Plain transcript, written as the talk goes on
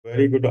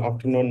Very good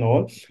afternoon,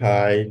 all.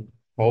 I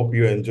hope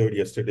you enjoyed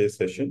yesterday's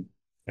session.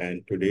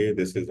 And today,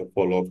 this is a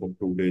follow-up of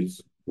 2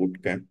 days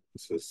boot camp.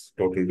 This is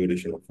total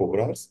duration of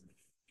 4 hours.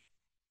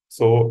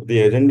 So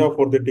the agenda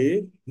for the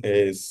day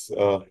is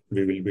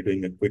we will be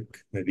doing a quick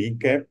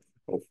recap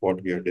of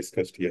what we have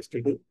discussed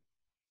yesterday.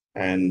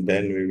 And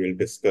then we will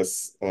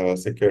discuss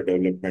secure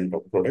development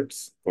of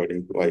products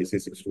according to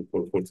IEC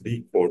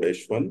 62443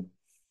 4-1.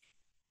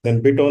 Then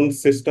bit on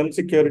system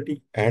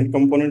security and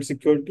component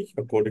security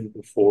according to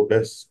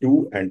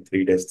 4-2 and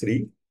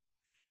 3-3.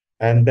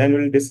 And then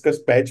we'll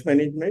discuss patch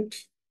management,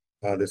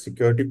 the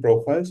security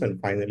profiles,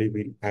 and finally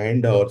we'll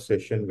end our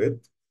session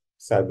with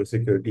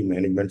cybersecurity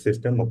management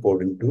system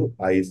according to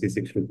IEC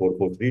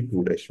 62443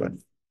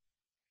 2-1.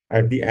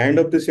 At the end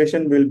of the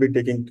session, we'll be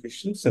taking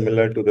questions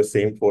similar to the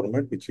same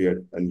format which we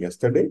had done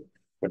yesterday,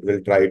 but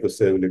we'll try to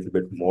save a little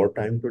bit more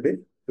time today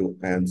to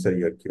answer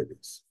your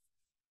queries.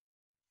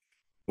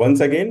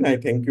 Once again, I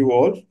thank you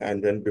all.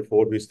 And then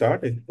before we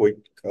start, a quick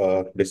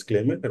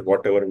disclaimer that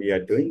whatever we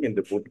are doing in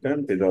the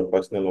bootcamp is our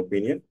personal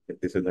opinion.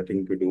 This has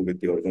nothing to do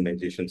with the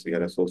organizations we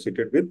are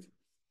associated with.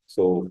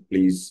 So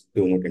please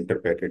do not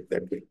interpret it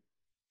that way.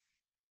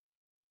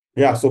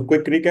 Yeah, so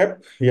quick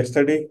recap.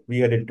 Yesterday, we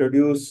had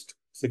introduced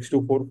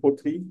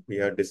 62443. We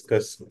had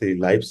discussed the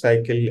life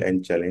cycle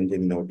and challenge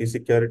in OT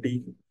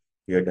security.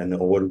 We had done an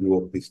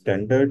overview of the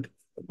standard,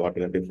 what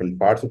are the different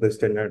parts of the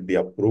standard, the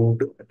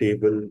approved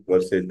table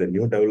versus the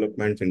new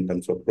developments in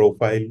terms of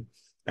profile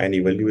and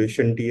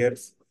evaluation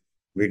tiers.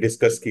 We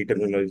discussed key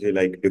terminology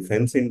like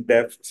defense in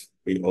depth.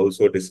 We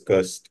also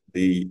discussed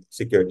the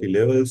security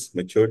levels,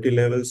 maturity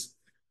levels,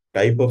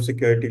 type of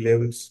security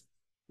levels.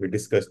 We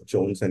discussed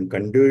zones and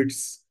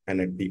conduits. And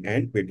at the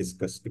end, we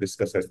discussed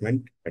risk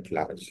assessment at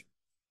large.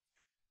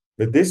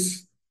 With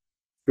this,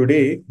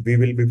 today, we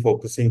will be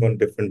focusing on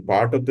different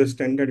part of the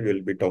standard. We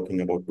will be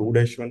talking about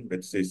 2-1,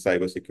 which is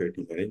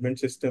cybersecurity management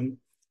system.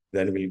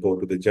 Then we'll go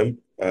to the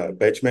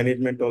patch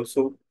management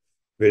also.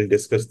 We'll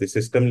discuss the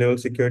system level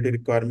security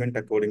requirement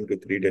according to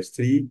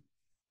 3-3.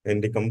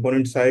 In the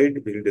component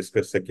side, we'll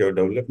discuss secure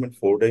development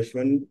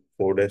 4-1,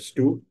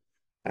 4-2.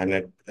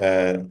 And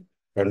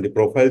on the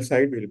profile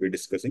side, we'll be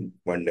discussing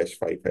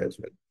 1-5 as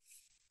well.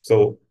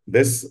 So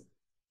this,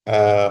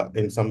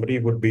 in summary,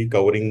 would be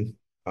covering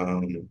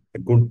a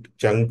good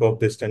chunk of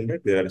the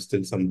standard. There are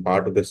still some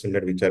part of the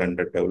standard which are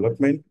under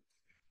development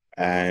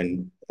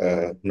and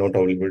not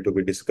available to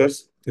be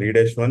discussed.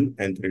 3-1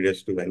 and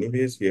 3-2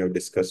 anyways, we have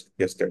discussed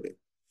yesterday.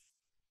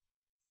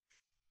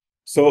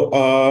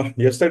 So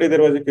yesterday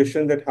there was a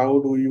question that how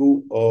do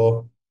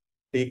you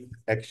take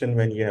action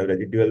when you have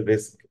residual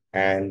risk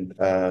and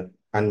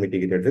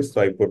unmitigated risk.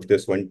 So I put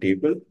this one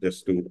table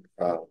just to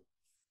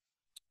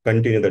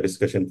continue the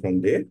discussion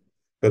from there.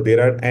 So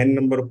there are n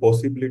number of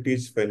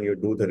possibilities when you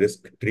do the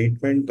risk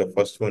treatment. The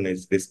first one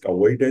is risk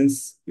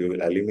avoidance. You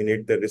will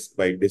eliminate the risk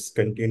by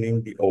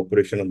discontinuing the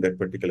operation of that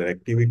particular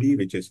activity,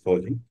 which is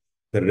causing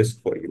the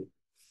risk for you.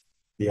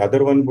 The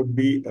other one would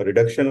be a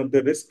reduction of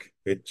the risk,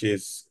 which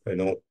is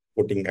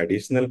putting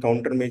additional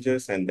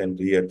countermeasures and then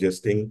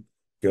readjusting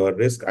your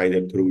risk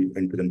either through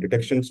intrusion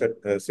detection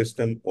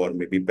system or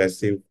maybe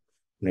passive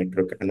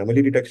network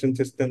anomaly detection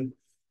system.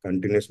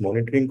 Continuous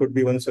monitoring could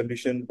be one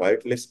solution,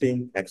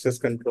 whitelisting, access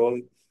control,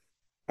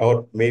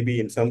 or maybe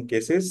in some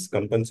cases,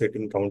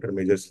 compensating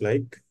countermeasures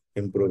like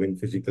improving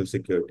physical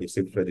security,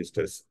 SIP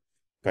registers,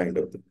 kind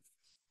of thing.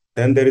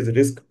 Then there is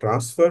risk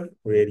transfer,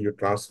 where you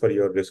transfer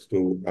your risk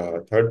to a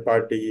third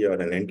party or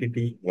an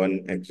entity.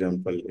 One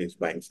example is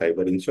buying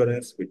cyber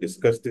insurance. We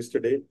discussed this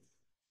today.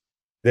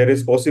 There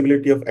is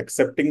possibility of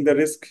accepting the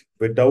risk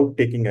without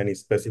taking any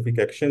specific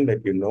action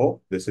that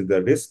this is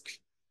the risk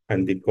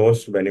and the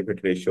cost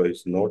benefit ratio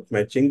is not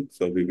matching.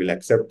 So we will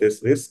accept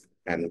this risk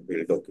and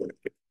we'll document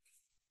it.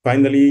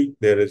 Finally,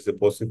 there is the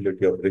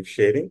possibility of risk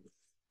sharing.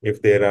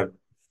 If there are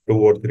 2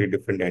 or 3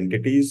 different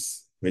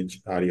entities which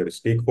are your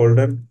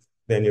stakeholder,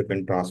 then you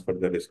can transfer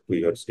the risk to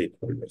your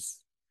stakeholders.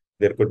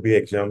 There could be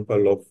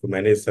example of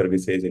managed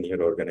services in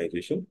your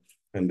organization,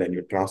 and then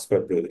you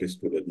transfer those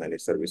risks to the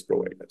managed service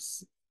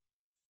providers.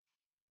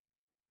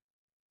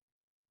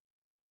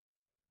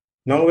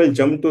 Now we'll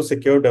jump to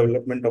secure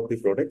development of the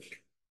product.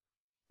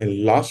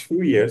 In last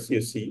few years,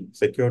 you see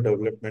secure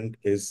development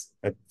is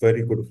a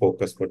very good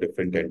focus for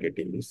different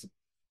entities.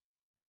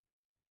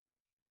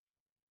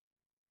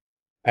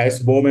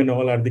 As BOM and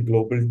all are the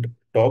global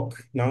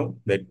talk now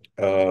that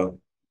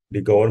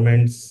the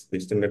governments, the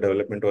standard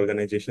development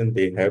organization,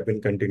 they have been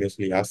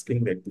continuously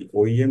asking that the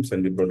OEMs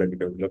and the product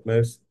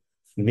developers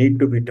need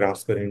to be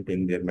transparent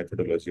in their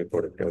methodology of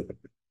product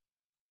development.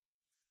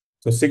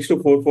 So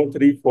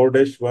 62443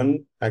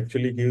 4-1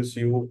 actually gives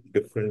you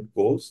different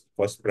goals.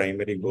 First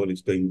primary goal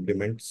is to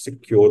implement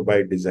secure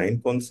by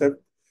design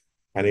concept,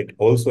 and it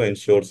also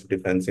ensures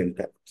defense in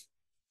depth.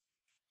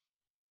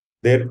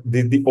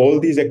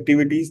 All these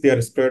activities, they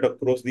are spread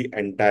across the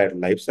entire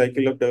life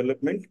cycle of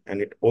development,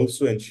 and it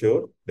also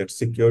ensures that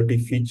security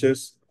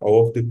features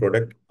of the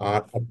product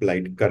are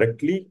applied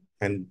correctly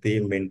and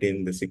they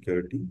maintain the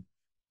security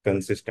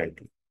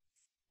consistently.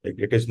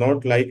 It is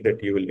not like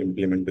that you will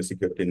implement the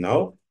security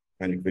now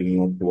and it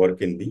will not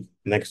work in the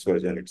next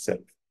version itself.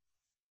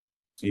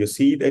 So you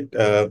see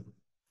that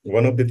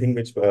one of the things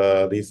which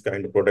these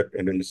kind of product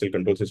and industrial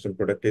control system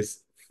product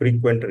is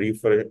frequent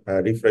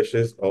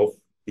refreshes of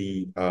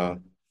the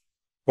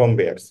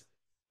firmwares.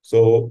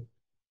 So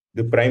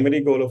the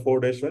primary goal of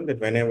 4-1 that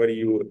whenever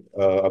you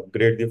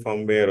upgrade the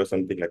firmware or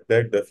something like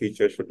that, the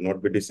feature should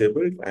not be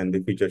disabled and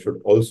the feature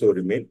should also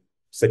remain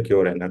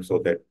secure enough so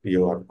that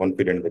you are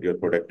confident that your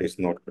product is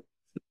not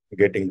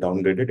getting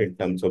downgraded in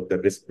terms of the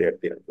risk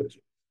that they are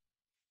posing.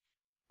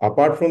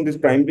 Apart from these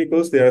primary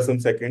goals, there are some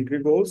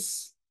secondary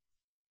goals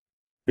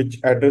which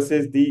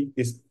addresses the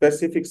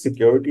specific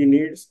security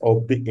needs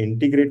of the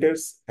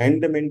integrators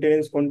and the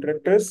maintenance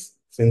contractors.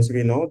 Since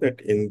we know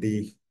that in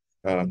the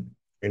uh,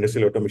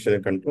 industrial automation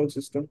and control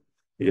system,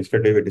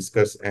 yesterday we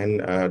discussed,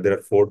 and there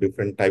are 4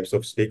 different types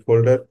of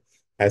stakeholder: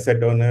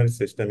 asset owners,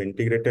 system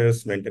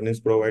integrators, maintenance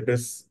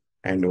providers,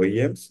 and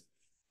OEMs.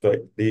 So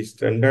the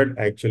standard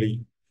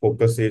actually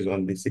focuses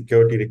on the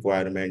security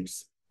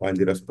requirements and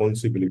the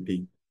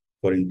responsibility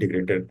for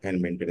integrator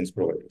and maintenance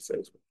providers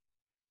as well.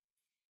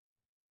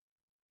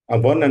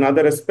 One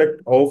another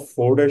aspect of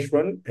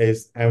 4-1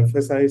 is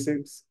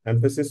emphasis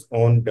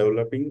on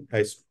developing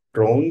a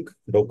strong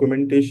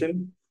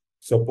documentation,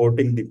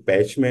 supporting the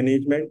patch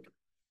management,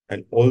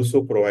 and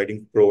also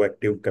providing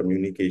proactive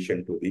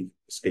communication to the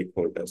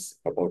stakeholders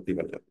about the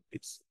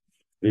vulnerabilities.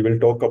 We will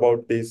talk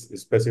about this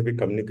specific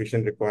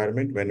communication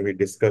requirement when we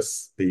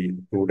discuss the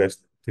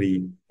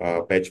 2-3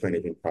 patch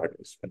management part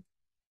as well.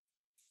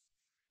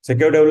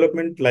 Secure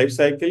development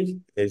lifecycle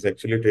is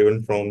actually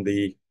driven from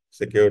the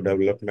secure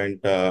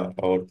development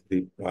or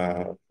the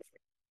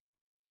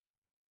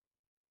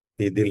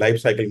life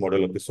cycle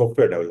model of the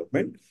software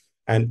development.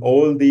 And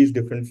all these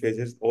different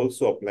phases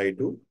also apply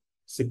to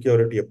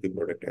security of the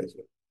product as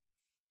well.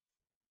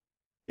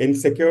 In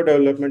secure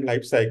development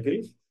life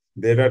cycle,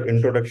 there are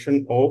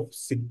introduction of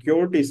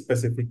security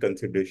specific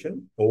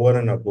consideration over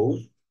and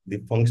above the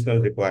functional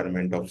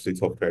requirement of the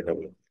software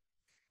development.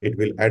 It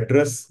will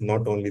address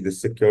not only the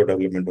secure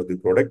development of the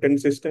product and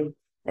system,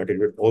 but it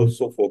will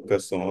also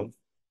focus on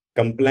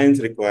compliance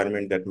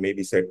requirement that may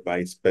be set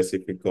by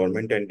specific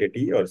government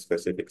entity or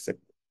specific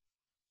sector.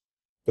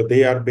 So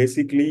they are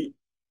basically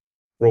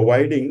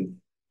providing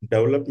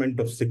development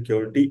of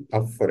security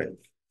upfront.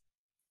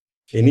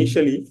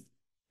 Initially,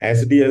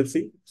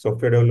 SDLC,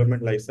 software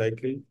development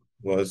lifecycle,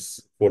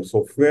 was for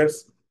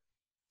softwares,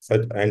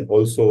 and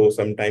also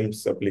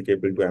sometimes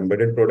applicable to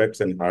embedded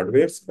products and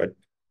hardwares, but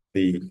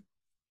the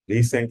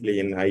recently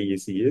in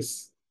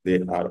IECs, they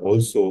are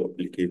also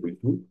applicable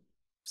to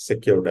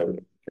secure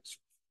development.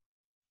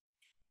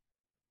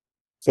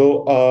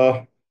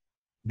 So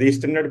the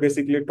standard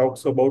basically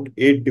talks about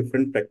 8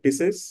 different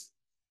practices,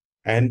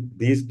 and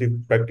these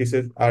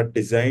practices are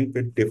designed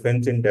with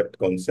defense in depth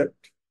concept.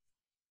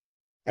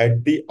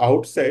 At the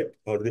outset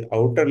or the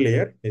outer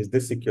layer is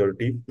the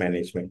security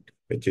management,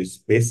 which is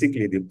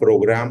basically the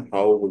program.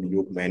 How would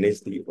you manage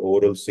the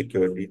overall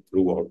security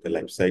throughout the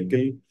life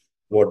cycle?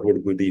 What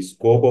would be the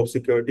scope of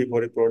security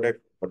for a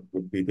product? What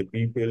would be the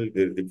people,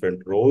 the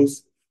different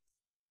roles,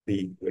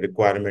 the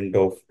requirement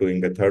of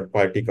doing a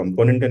third-party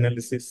component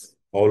analysis?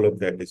 All of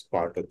that is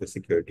part of the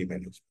security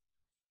management.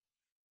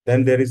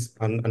 Then there is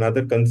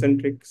another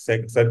concentric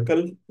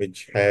circle,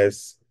 which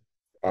has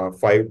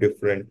 5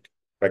 different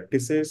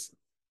practices.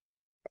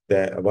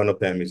 One of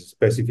them is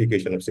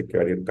specification of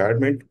security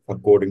requirement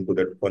according to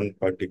that one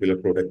particular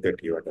product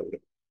that you are developing.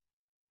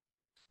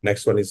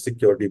 Next one is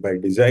security by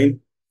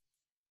design.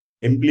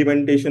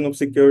 Implementation of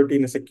security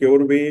in a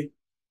secure way.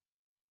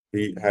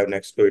 We have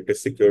next to it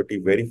is security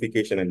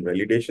verification and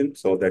validation.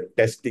 So that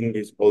testing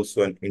is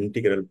also an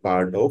integral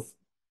part of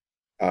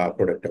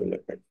product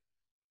development.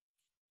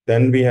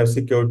 Then we have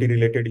security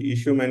related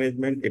issue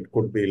management. It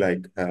could be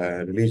like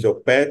release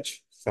of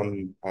patch.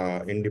 Some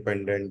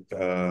independent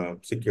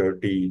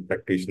security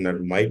practitioner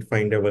might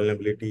find a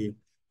vulnerability.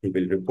 He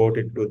will report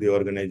it to the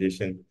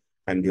organization,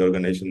 and the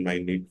organization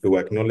might need to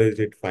acknowledge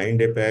it,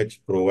 find a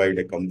patch, provide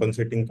a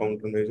compensating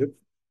countermeasure.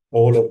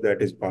 All of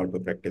that is part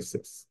of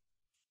practices.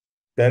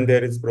 Then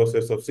there is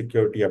process of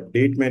security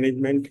update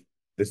management.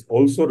 This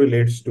also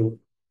relates to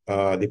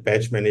the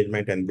patch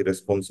management and the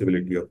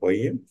responsibility of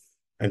OEM.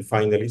 And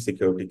finally,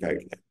 security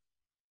guideline.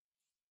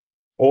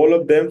 All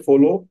of them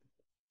follow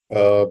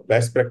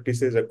best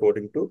practices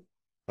according to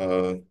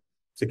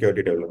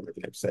security development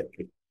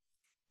lifecycle.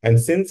 And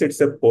since it's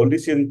a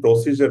policy and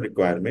procedure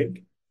requirement,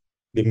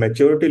 the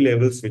maturity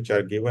levels which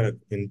are given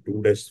in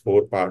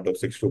 2-4 part of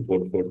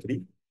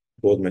 62443,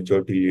 those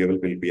maturity level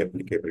will be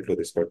applicable to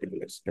this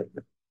particular step.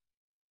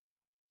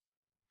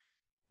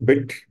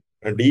 Bit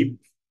deep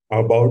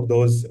about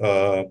those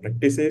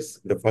practices.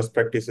 The first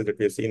practices that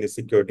we have seen is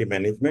security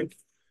management.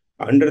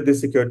 Under the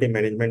security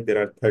management,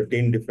 there are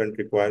 13 different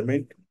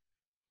requirements,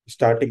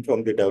 starting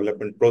from the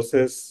development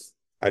process,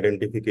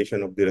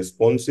 identification of the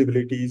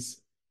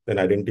responsibilities, then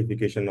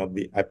identification of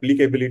the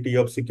applicability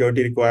of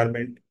security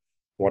requirement,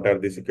 what are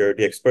the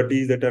security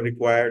expertise that are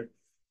required,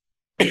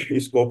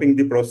 scoping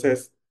the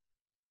process,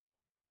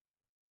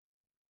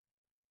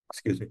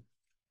 excuse me,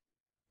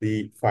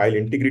 the file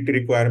integrity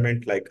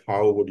requirement, like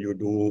how would you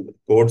do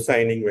code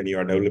signing when you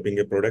are developing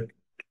a product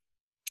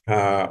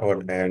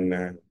or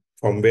an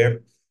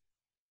firmware.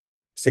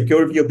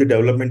 Security of the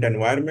development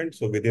environment.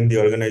 So within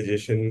the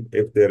organization,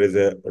 if there is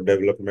a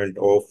development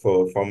of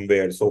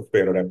firmware,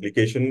 software, or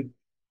application,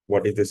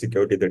 what is the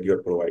security that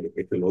you're providing?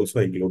 It will also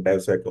include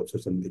DevSecOps or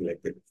something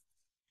like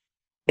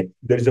that.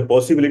 There is a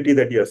possibility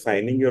that you're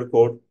signing your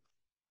code,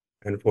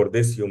 and for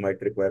this, you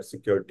might require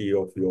security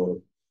of your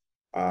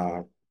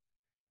uh,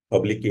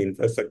 public key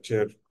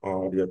infrastructure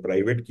or your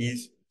private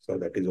keys. So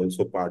that is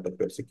also part of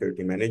your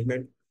security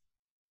management.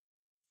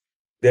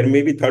 There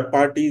may be third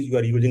parties. You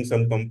are using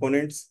some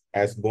components.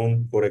 As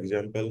BOM, for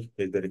example,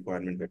 is the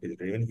requirement that is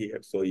driven here.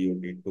 So you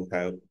need to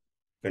have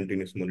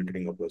continuous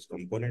monitoring of those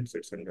components.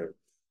 It's under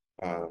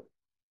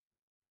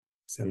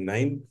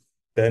SEM9.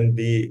 Then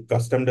the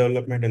custom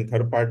development and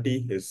third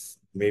party is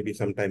maybe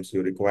sometimes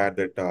you require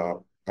that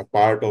a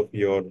part of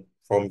your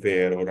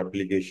firmware or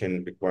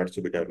application requires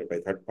to be developed by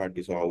third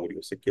party. So how would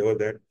you secure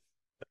that?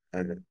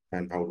 And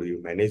how do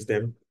you manage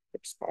them?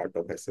 It's part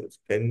of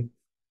SM10.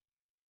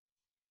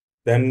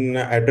 Then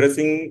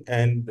addressing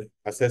and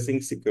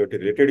assessing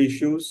security-related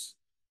issues,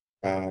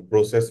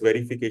 process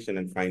verification,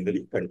 and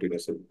finally,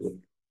 continuous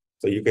improvement.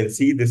 So you can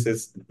see this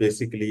is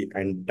basically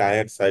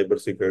entire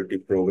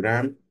cybersecurity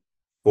program,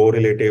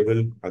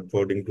 correlatable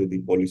according to the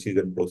policies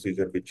and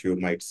procedure, which you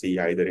might see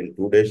either in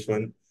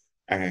 2-1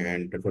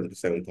 and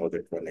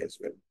 27,001 as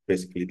well,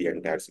 basically the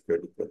entire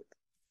security program.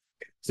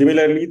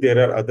 Similarly, there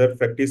are other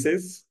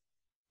practices.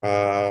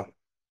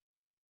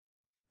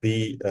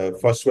 The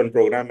first one,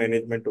 program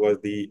management, was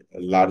the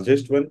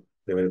largest one.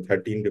 There were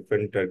 13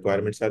 different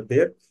requirements out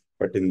there,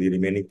 but in the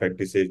remaining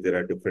practices, there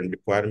are different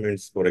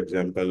requirements. For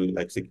example,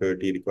 like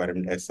security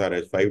requirement, SR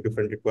has 5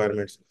 different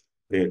requirements.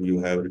 There you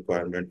have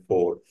requirement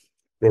for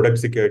product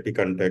security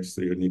context.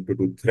 So you need to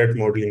do threat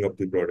modeling of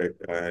the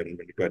product and you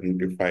need to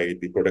identify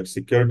the product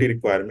security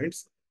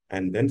requirements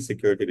and then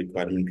security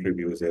requirement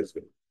reviews as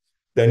well.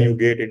 Then you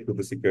get into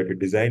the security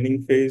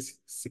designing phase,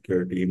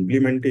 security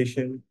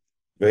implementation,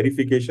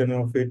 verification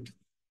of it,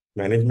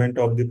 management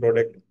of the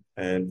product,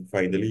 and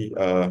finally,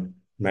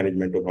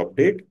 management of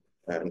update.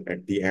 And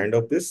at the end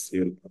of this,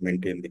 you'll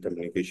maintain the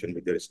communication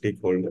with your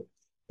stakeholder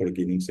for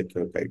giving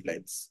secure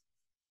guidelines.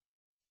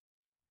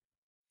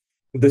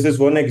 This is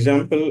one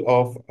example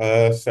of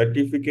a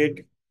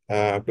certificate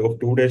of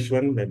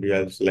 2-1. Maybe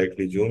I'll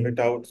slightly zoom it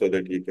out so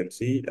that you can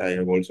see. I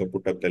have also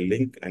put up the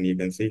link and you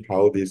can see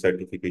how these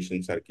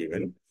certifications are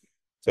given.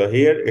 So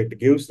here it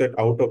gives that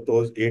out of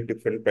those 8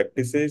 different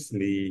practices,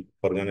 the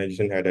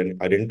organization had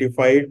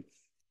identified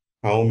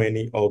how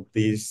many of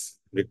these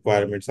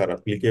requirements are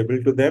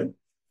applicable to them,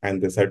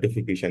 and the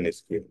certification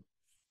is given.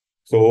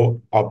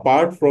 So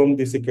apart from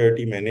the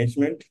security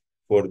management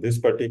for this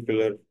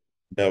particular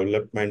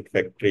development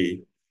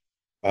factory,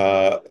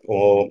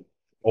 all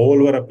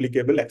were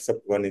applicable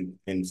except one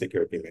in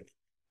security management.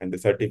 And the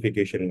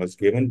certification was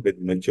given with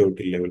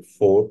maturity level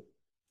 4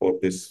 for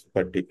this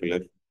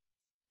particular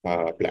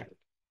plant.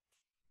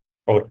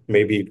 Or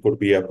maybe it could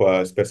be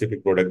a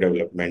specific product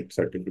development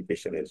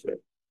certification as well.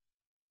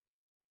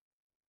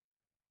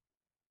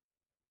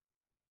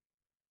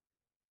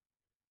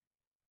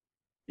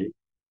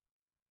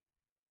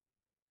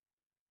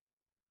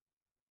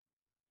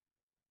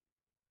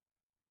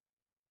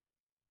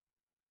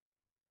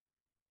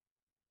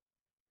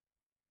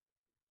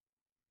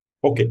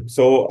 Okay,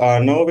 so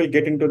now we'll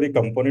get into the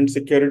component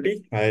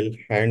security. I'll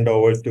hand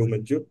over to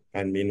Manju,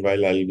 and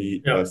meanwhile, I'll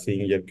be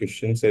seeing your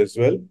questions as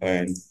well,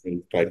 and we'll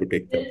try to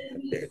take them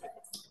at the end.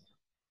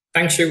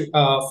 Thanks, Shiv,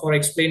 for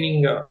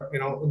explaining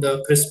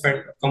the crisp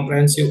and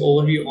comprehensive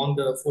overview on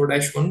the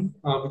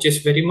 4-1, which is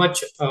very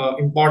much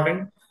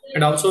important,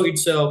 and also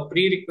it's a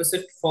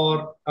prerequisite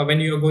for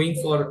when you are going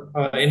for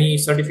any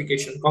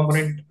certification,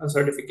 component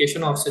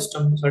certification or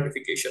system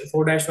certification.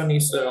 4-1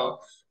 is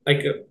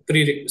like a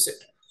prerequisite.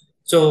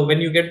 So when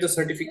you get the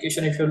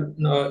certification, if you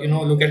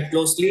look at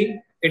closely,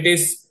 it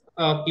is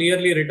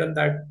clearly written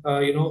that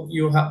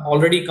you have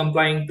already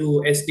complying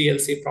to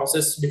SDLC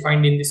process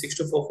defined in the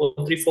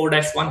 62443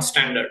 4-1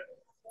 standard.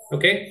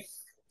 Okay,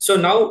 so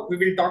now we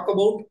will talk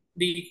about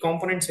the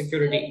component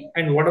security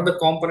and what are the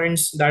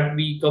components that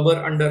we cover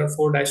under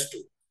 4-2.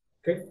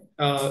 Okay,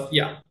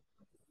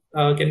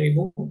 can we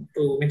move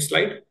to next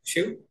slide,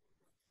 Shiv?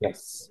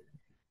 Yes.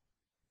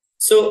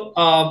 So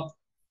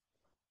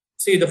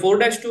see, the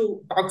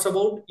 4-2 talks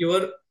about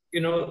your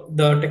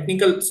the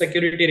technical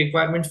security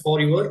requirements for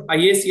your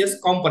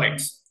IACS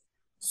components.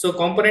 So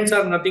components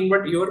are nothing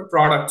but your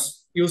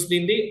products used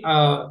in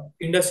the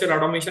industrial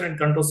automation and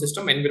control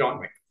system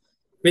environment.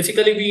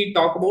 Basically, we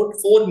talk about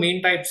 4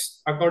 main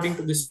types according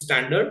to this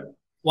standard.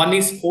 One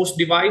is host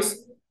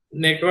device,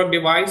 network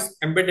device,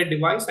 embedded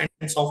device,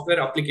 and software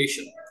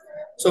application.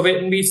 So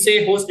when we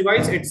say host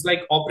device, it's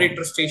like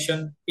operator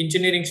station,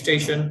 engineering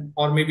station,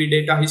 or maybe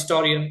data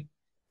historian.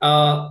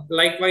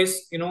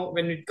 Likewise,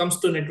 when it comes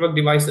to network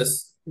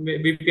devices,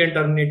 VPN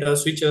terminators,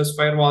 switches,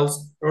 firewalls,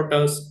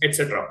 routers,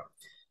 etc.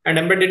 And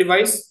embedded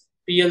device,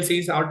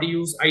 PLCs,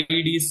 RTUs,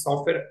 IEDs,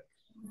 software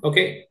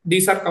Okay,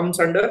 these are comes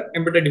under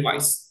embedded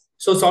device.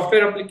 So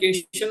software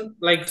application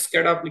like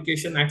SCADA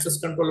application, access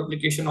control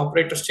application,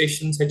 operator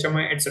stations,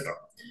 HMI, etc.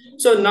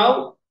 So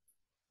now,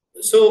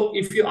 so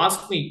if you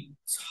ask me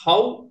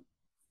how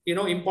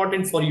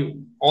important for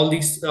you all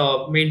these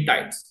main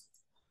types.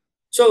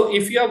 So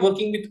if you are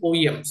working with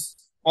OEMs,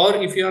 or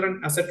if you are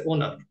an asset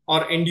owner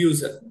or end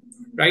user,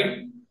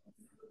 right?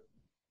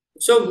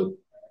 So,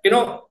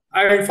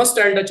 I'll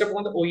touch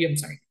upon the OEM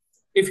side.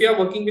 If you are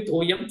working with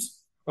OEMs,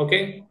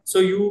 okay, so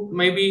you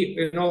may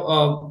be,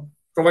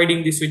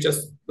 providing the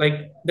switches,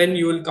 like then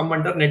you will come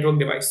under network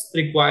device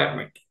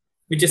requirement,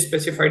 which is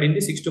specified in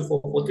the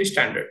 62443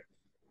 standard.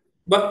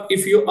 But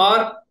if you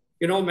are,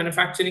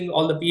 manufacturing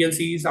all the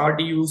PLCs,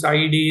 RTUs,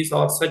 IEDs,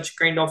 or such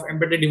kind of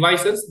embedded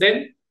devices,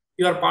 then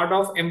you are part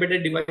of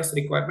embedded device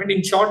requirement.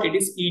 In short, it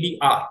is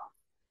EDR.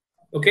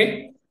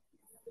 Okay,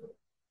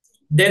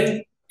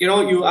 then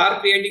you are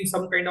creating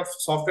some kind of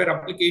software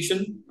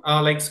application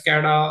like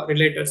SCADA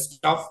related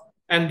stuff,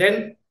 and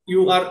then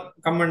you are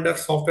come under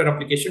software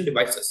application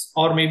devices,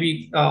 or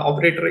maybe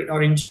operator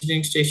or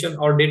engineering station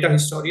or data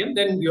historian.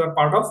 Then you are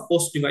part of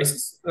post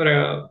devices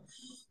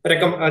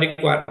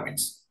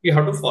requirements you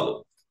have to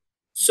follow.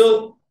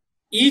 So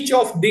each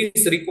of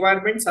these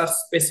requirements are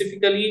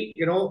specifically,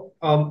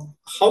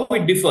 how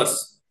it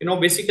differs.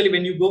 Basically,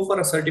 when you go for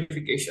a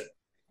certification,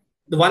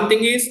 the one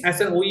thing is, as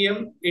an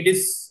OEM, it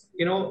is,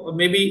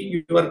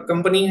 maybe your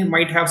company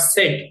might have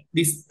set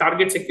this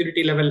target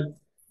security level.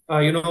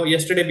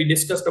 Yesterday we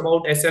discussed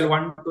about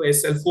SL1 to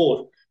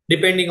SL4,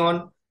 depending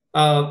on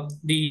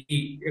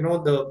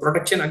the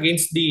protection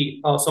against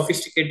the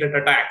sophisticated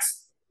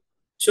attacks.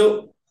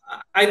 So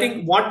I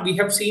think what we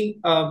have seen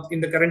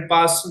in the current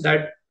past,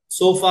 that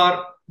so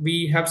far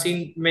we have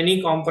seen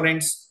many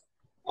components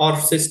or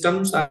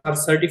systems are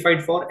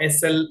certified for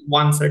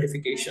SL1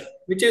 certification,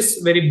 which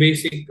is very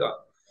basic,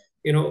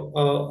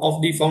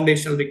 of the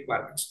foundational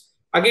requirements.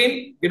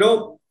 Again,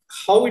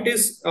 how it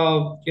is,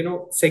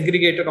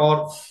 segregated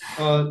or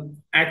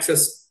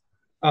access,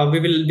 we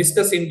will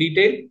discuss in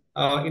detail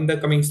in the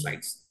coming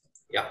slides.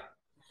 Yeah.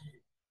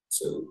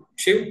 So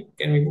Shiv,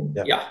 can we move?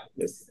 Yeah.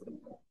 Yes.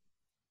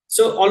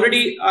 So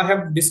already I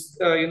have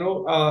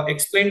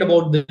explained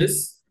about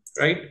this,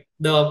 right?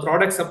 The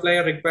product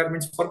supplier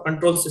requirements for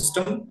control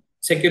system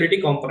security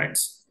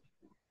components.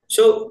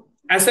 So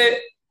as an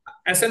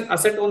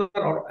asset owner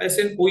or as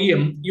an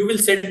OEM, you will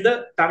set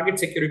the target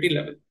security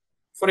level.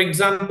 For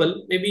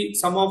example, maybe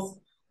some of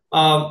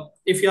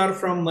if you are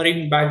from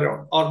marine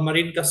background or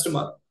marine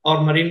customer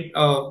or marine, you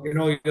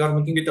are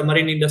working with the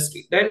marine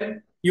industry,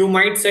 then you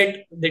might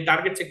set the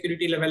target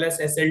security level as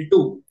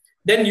SL2.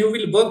 Then you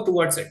will work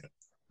towards it.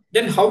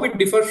 Then how it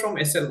differs from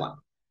SL1?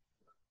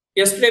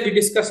 Yesterday we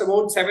discussed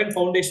about 7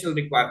 foundational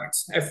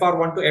requirements,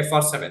 FR1 to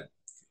FR7.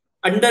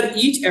 Under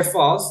each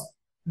FRs,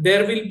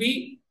 there will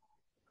be,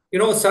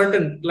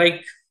 certain,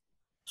 like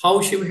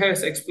how Shiv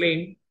has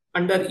explained,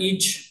 under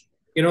each,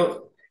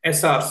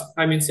 SRs,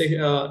 I mean, say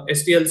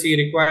SDLC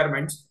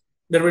requirements,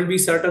 there will be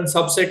certain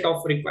subset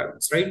of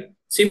requirements, right?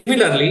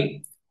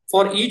 Similarly,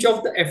 for each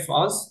of the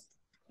FRs,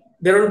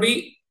 there will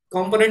be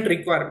component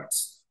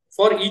requirements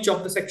for each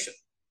of the section.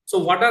 So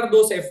what are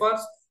those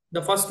FRs?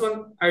 The first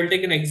one, I will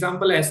take an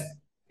example as,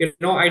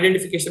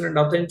 identification and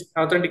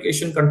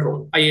authentication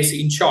control,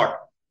 IAC in short.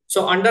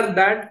 So under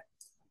that,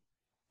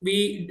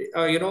 we,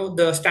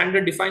 the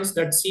standard defines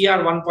that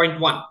CR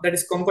 1.1, that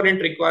is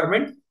component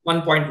requirement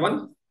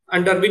 1.1,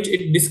 under which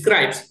it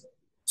describes.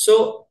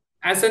 So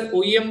as an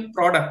OEM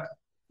product,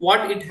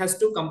 what it has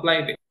to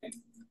comply with.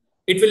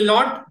 It will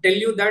not tell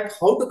you that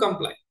how to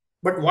comply,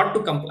 but what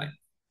to comply.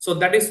 So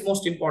that is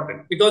most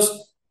important, because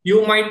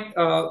you might,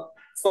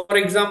 for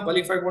example,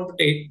 if I want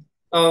to take,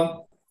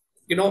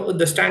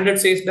 the standard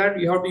says that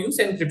you have to use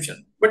encryption,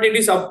 but it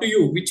is up to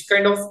you which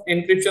kind of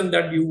encryption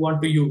that you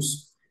want to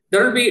use.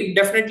 There will be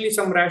definitely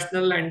some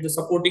rationale, and the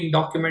supporting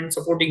document,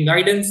 supporting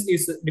guidance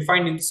is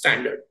defined in the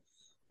standard.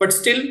 But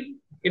still,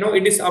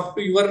 it is up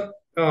to your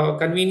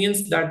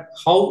convenience that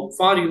how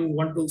far you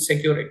want to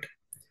secure it.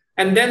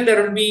 And then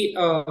there will be,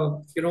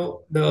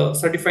 the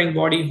certifying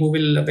body who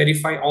will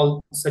verify all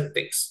such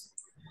things.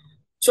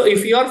 So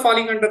if you are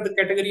falling under the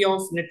category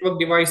of network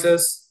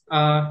devices,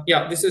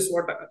 yeah, this is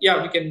what,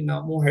 yeah, we can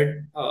move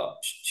ahead,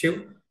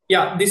 Shiv.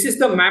 Yeah, this is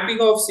the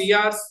mapping of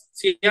CRs.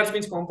 CRs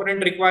means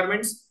component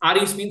requirements.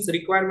 REs means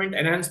requirement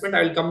enhancement.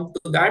 I will come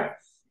to that.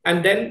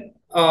 And then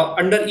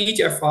under each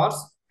FRs,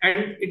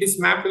 and it is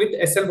mapped with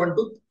SL1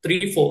 to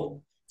 3,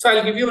 4. So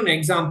I'll give you an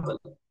example.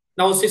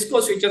 Now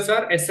Cisco switches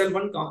are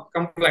SL1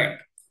 compliant.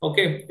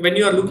 Okay, when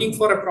you are looking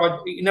for a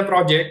project in a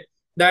project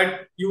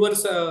that you are,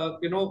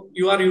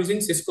 you are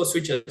using Cisco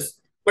switches,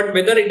 but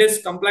whether it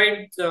is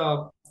compliant,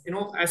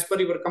 as per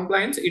your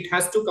compliance, it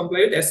has to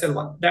comply with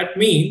SL1. That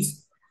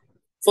means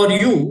for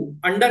you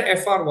under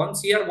FR1,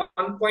 CR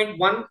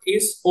 1.1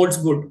 is holds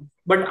good,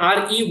 but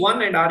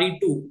RE1 and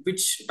RE2,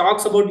 which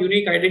talks about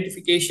unique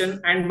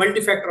identification and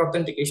multi-factor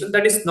authentication,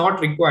 that is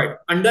not required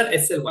under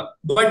SL1.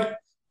 But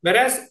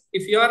whereas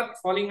if you are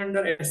falling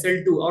under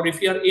SL2, or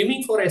if you are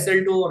aiming for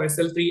SL2 or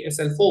SL3,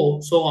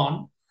 SL4, so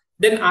on,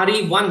 Then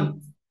RE1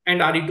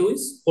 and RE2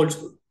 is old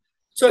school.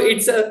 So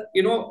it's a,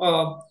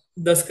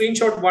 the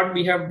screenshot what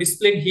we have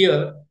displayed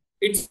here,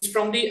 it's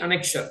from the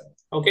annexure,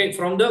 okay,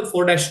 from the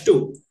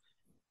 4-2.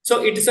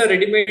 So it is a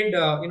ready-made,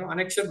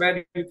 annexure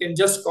where you can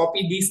just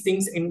copy these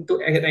things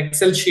into an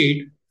Excel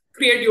sheet,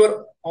 create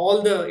your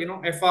all the,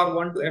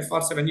 FR1 to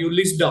FR7. You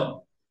list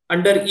down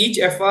under each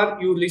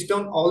FR, you list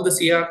down all the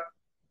CR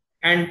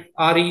and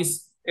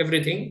REs,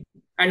 everything.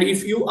 And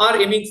if you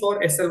are aiming for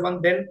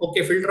SL1, then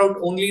okay, filter out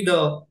only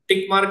the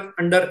tick mark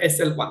under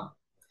SL1.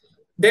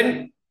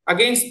 Then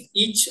against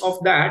each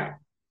of that,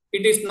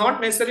 it is not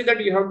necessary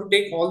that you have to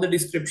take all the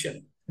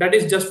description. That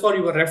is just for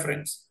your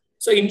reference.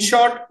 So in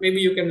short,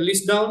 maybe you can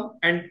list down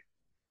and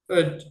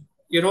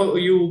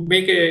you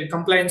make a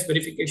compliance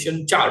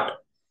verification chart.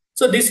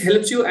 So this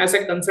helps you as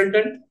a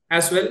consultant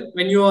as well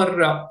when you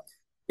are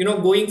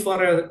going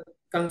for a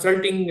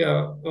consulting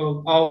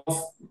of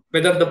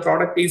whether the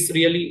product is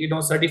really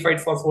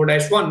certified for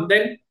 4-1.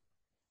 Then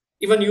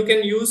even you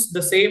can use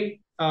the same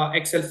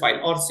Excel file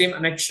or same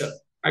annexure,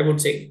 I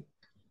would say.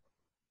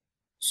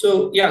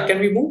 So yeah, can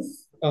we move?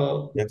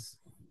 Yes.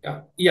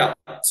 Yeah.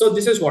 So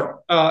this is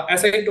what,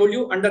 as I told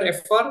you, under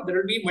FR, there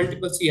will be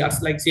multiple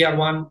CRs like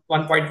CR1,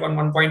 1.1,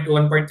 1.2,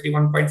 1.3,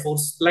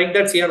 1.4, like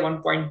that CR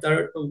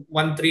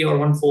 1.13 or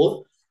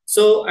 1.4.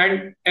 So,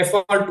 and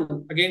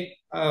FR2,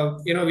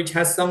 again, which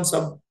has some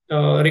sub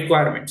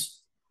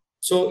requirements.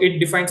 So it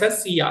defines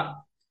as CR.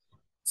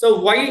 So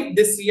why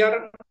this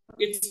CR?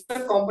 It's a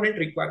component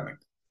requirement.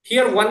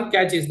 Here, one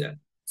catch is there.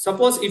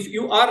 Suppose if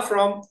you are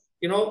from,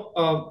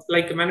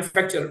 like a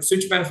manufacturer,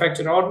 switch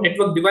manufacturer or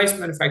network device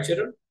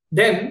manufacturer,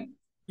 then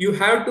you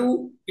have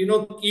to,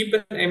 keep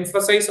an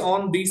emphasis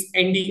on these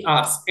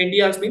NDRs.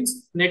 NDRs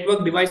means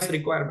network device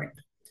requirement.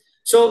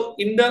 So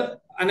in the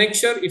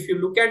annexure, if you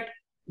look at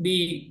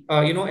the,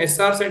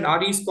 SRs and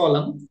REs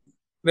column,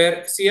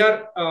 where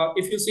CR,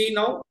 if you see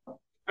now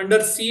under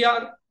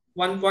CR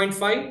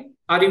 1.5,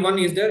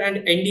 RE1 is there and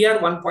NDR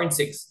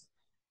 1.6.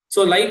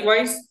 So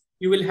likewise,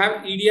 you will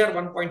have EDR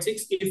 1.6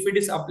 if it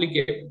is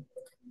applicable.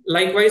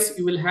 Likewise,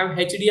 you will have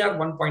HDR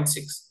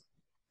 1.6.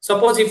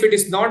 Suppose if it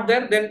is not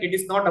there, then it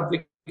is not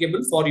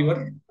applicable for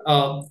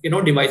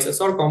your devices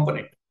or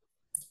component.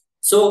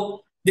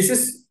 So this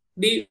is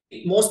the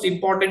most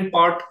important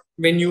part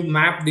when you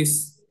map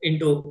this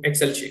into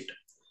Excel sheet.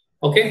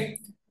 Okay.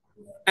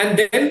 And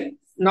then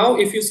now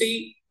if you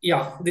see,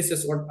 yeah, this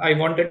is what I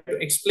wanted to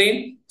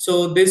explain.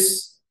 So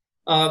this,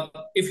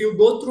 if you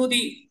go through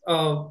the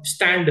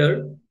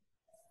standard,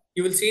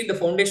 you will see the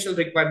foundational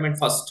requirement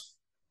first,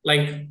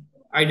 like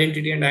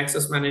identity and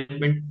access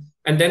management.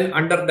 And then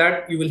under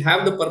that, you will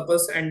have the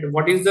purpose and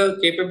what is the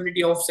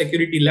capability of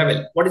security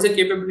level. What is the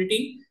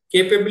capability?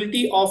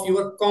 Capability of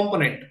your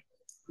component,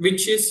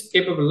 which is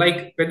capable,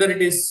 like whether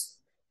it is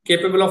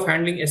capable of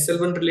handling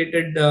SL1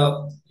 related,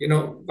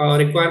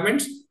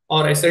 requirements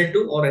or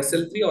SL2 or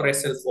SL3 or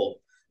SL4.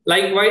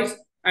 Likewise,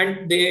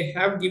 and they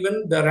have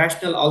given the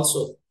rationale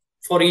also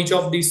for each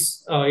of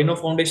these,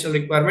 foundational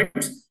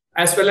requirements,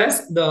 as well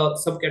as the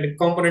subcategory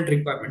component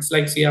requirements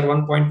like CR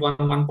 1.1,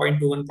 1.2,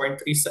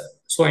 1.3,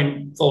 so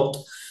and forth.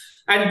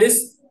 And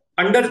this,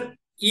 under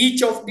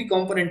each of the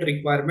component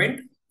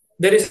requirement,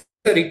 there is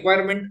a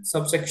requirement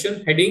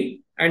subsection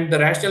heading and the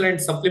rational and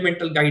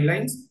supplemental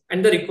guidelines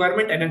and the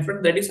requirement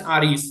enhancement, that is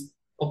REs.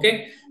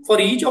 Okay. For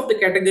each of the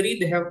category,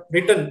 they have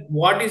written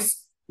what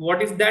is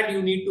that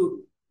you need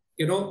to,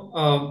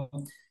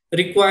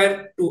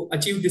 require to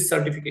achieve this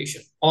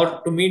certification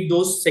or to meet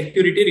those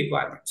security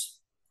requirements.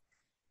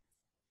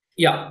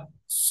 Yeah.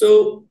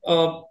 So,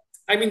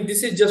 I mean,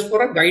 this is just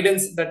for a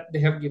guidance that they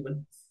have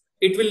given.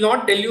 It will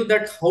not tell you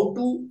that how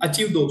to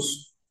achieve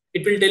those.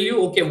 It will tell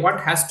you, okay,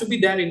 what has to be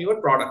there in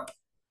your product.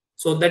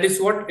 So that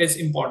is what is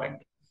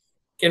important.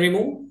 Can we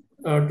move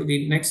to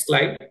the next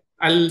slide?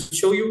 I'll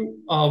show you.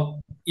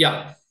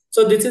 Yeah.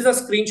 So this is a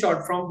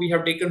screenshot from we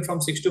have taken from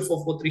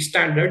 62443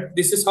 standard.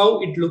 This is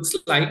how it looks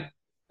like.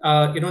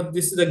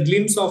 This is a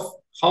glimpse of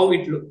how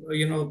it look.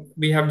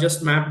 We have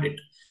just mapped it.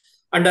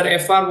 Under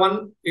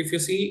FR1, if you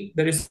see,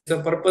 there is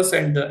the purpose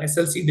and the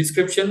SLC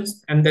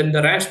descriptions, and then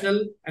the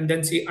rationale, and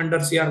then see under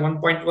CR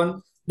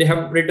 1.1, they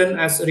have written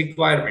as a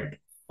requirement.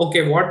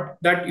 Okay, what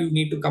that you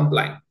need to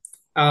comply.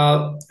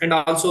 And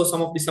also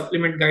some of the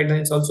supplement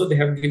guidelines also they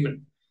have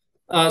given.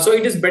 So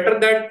it is better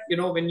that,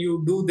 when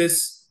you do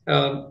this,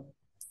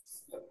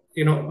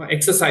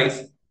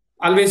 exercise,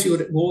 always you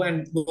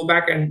go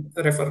back and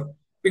refer,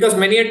 because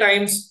many a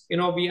times,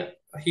 we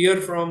hear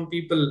from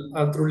people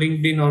through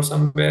LinkedIn or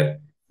somewhere,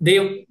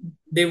 they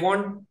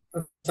want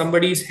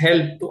somebody's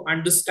help to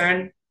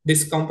understand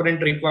this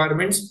component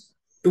requirements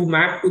to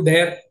map to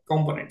their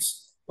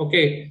components.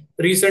 Okay,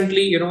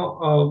 recently,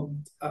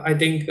 I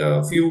think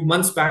a few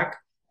months back,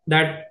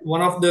 that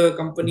one of the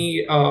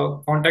company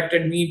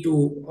contacted me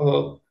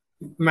to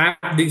map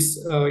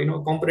this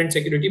component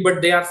security,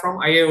 but they are from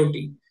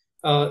IIoT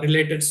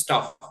related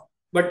stuff.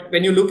 But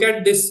when you look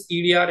at this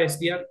EDR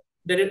SDR,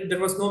 there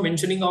was no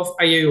mentioning of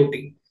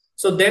IIoT.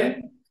 So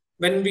then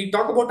when we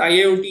talk about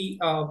IIoT,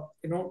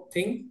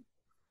 thing,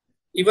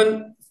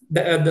 even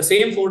the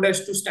same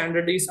 4-2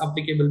 standard is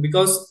applicable,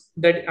 because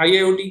that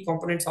IIoT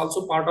components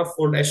also part of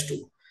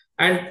 4-2,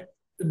 and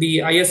the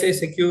ISA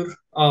secure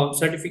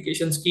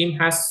certification scheme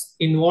has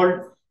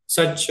involved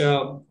such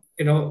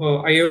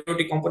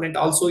IIoT component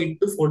also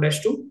into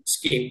 4-2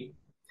 scheme.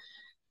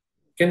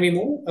 Can we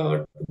move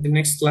to the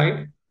next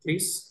slide,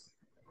 please?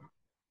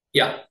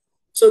 Yeah.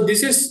 So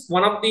this is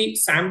one of the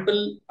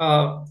sample,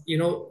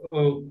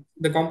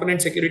 the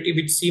component security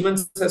which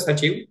Siemens has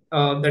achieved,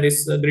 that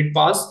is grid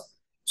pass.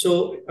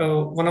 So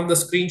one of the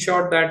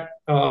screenshot that,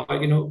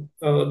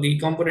 the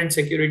component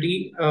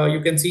security,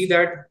 you can see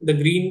that the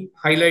green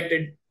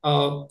highlighted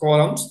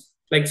columns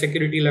like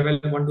security level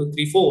 1, 2,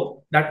 3,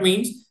 4. That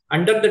means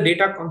under the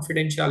data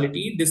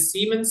confidentiality, the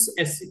Siemens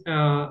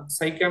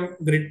SICAM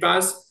grid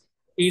pass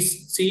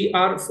is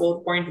CR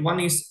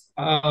 4.1 is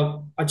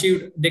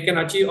achieved. They can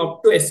achieve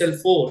up to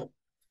SL4.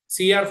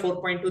 CR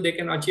 4.2 they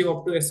can achieve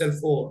up to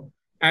SL4.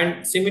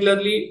 And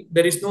similarly,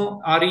 there is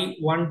no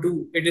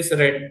RE12. It is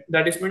red.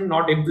 That is meant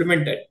not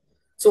implemented.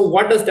 So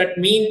what does that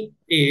mean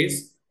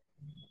is,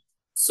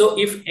 so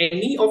if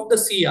any of the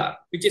CR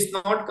which is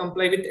not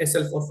comply with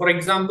SL4, for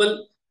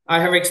example, I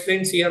have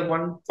explained CR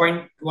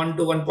 1.1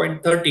 to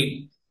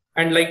 1.13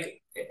 and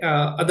like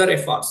other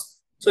FRs.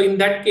 So in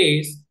that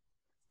case,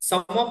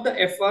 some of the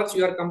FRs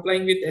you are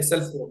complying with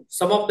SL4,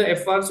 some of the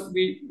FRs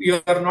you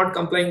are not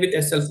complying with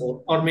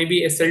SL4 or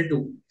maybe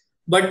SL2.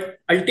 But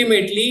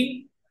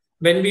ultimately,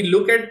 when we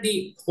look at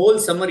the whole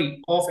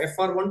summary of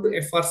FR1 to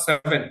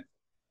FR7,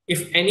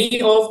 if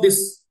any of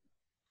this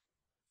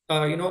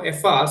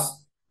FRs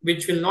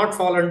which will not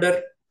fall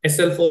under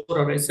SL4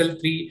 or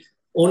SL3,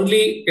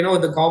 only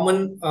the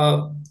common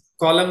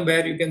column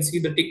where you can see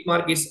the tick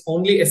mark is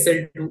only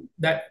SL2,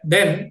 that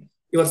then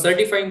your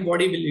certifying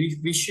body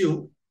will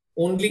issue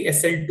only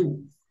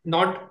SL2,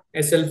 not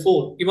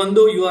SL4, even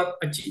though you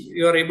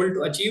are able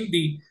to achieve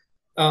the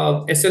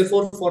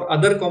SL4 for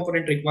other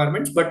component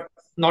requirements, but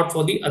not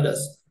for the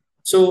others.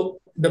 So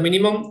the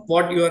minimum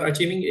what you are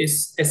achieving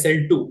is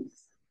SL2.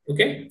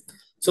 Okay,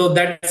 so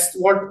that's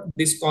what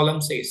this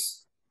column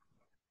says.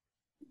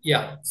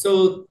 Yeah.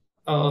 So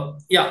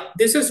yeah,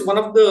 this is one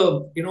of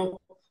the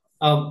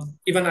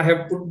even I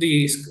have put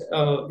the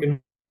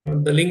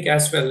the link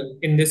as well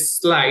in this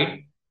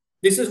slide.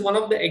 This is one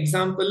of the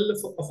example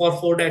for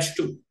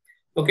 4-2.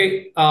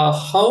 Okay,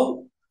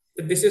 how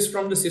this is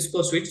from the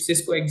Cisco switch,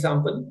 Cisco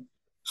example.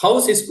 How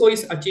Cisco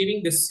is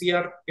achieving this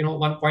CR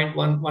 1.1,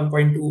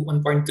 1.2,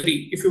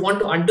 1.3. If you want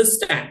to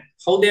understand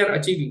how they are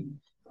achieving,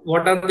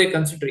 what are they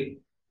considering?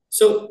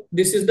 So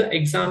this is the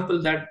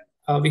example that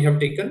we have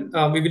taken.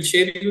 We will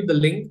share you the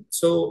link,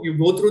 so you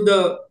go through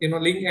the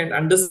link and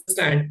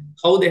understand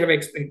how they have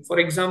explained. For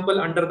example,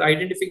 under the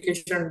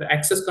identification and the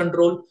access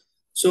control,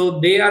 so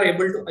they are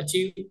able to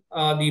achieve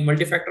the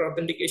multi-factor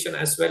authentication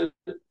as well.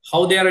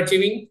 How they are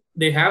achieving?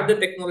 They have the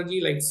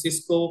technology like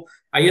Cisco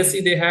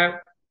ISC. They have,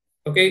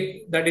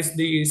 okay, that is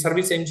the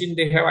service engine.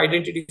 They have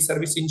identity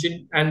service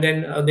engine, and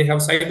then they have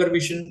cyber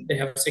vision. They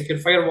have secure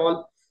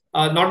firewall.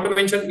 Not to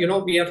mention,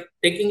 we are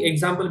taking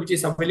example which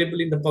is available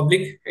in the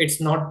public.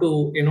 It's not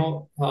to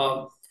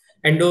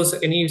endorse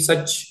any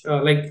such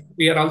like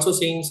we are also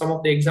seeing some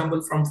of the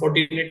example from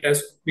Fortinet.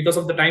 As because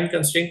of the time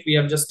constraint, we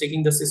are just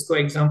taking the Cisco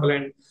example,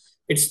 and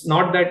it's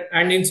not that.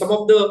 And in some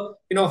of the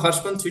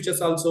Hirschman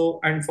switches also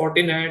and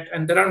Fortinet,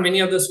 and there are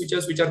many other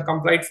switches which are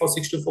compliant for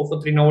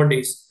 62443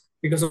 nowadays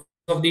because of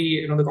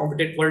the the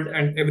competitive world,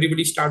 and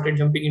everybody started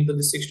jumping into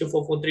the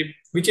 62443,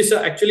 which is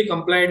actually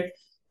compliant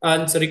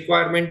and it's a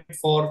requirement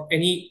for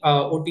any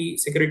OT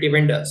security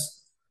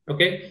vendors.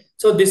 Okay,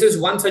 so this is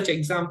one such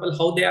example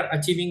how they are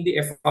achieving the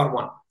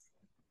FR1.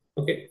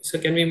 Okay, so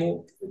can we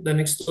move the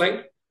next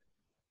slide?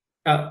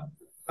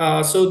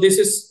 So this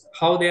is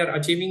how they are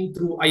achieving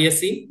through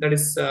ISE, that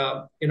is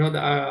the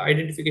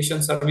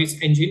identification service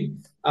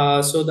engine.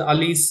 So the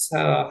ALIS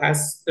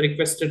has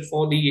requested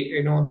for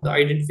the the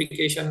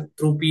identification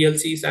through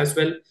PLCs as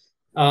well.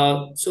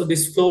 So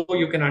this flow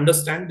you can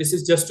understand. This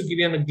is just to give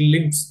you a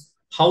glimpse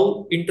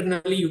how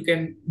internally you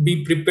can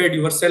be prepared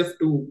yourself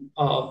to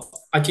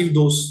achieve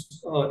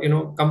those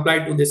comply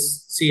to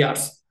this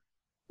CRs.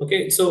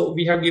 Okay, so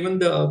we have given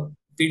the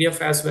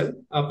PDF as well,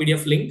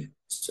 PDF link.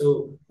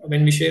 So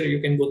when we share, you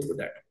can go through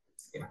that.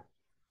 Yeah.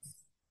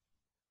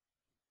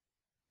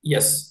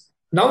 Yes.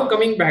 Now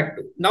coming back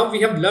to, now we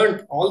have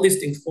learned all these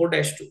things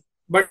 4-2,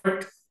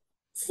 but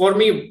for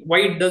me,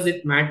 why does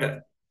it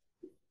matter?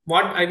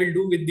 What I will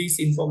do with this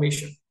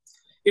information?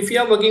 If you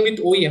are working with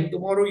OEM,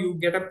 tomorrow you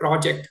get a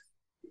project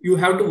you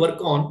have to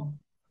work on,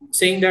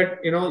 saying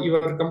that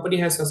your company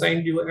has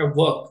assigned you a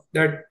work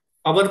that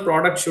our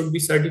product should be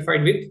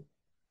certified with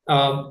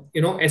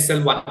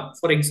SL1,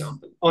 for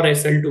example, or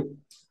SL2.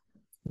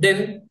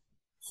 Then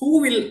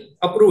who will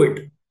approve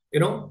it?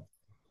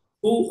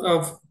 Who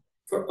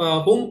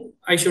whom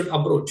I should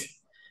approach?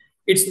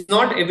 It's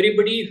not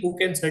everybody who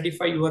can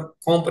certify your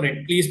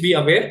component. Please be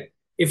aware.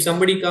 If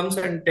somebody comes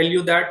and tell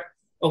you that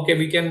okay,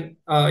 we can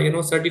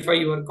certify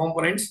your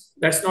components,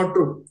 that's not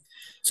true.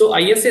 So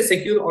ISA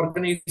Secure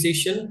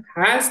Organization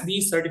has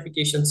the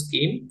certification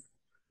scheme,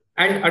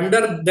 and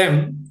under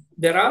them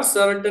there are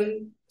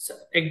certain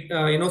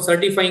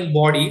certifying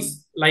bodies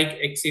like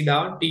Exida,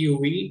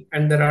 TUV,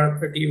 and there are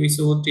TUV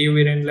Sud,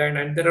 TUV Renland,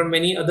 and there are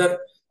many other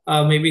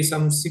maybe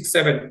some 6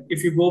 7.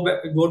 If you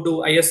go to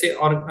ISA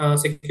or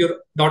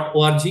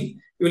secure.org,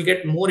 you will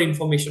get more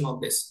information on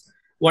this.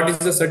 What is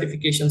the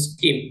certification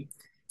scheme?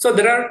 So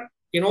there are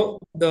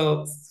the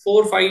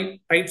 4 5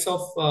 types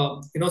of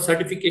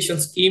certification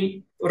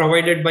scheme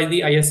provided by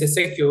the ISA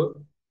Secure.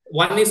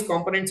 One is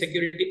component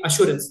security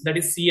assurance, that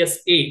is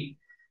CSA.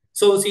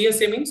 So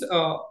CSA means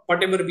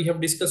whatever we have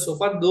discussed so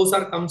far, those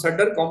are comes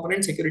under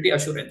component security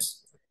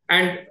assurance.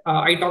 And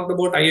I talked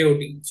about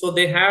IoT. So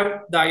they have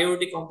the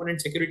IoT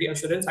component security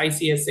assurance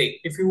ICSA.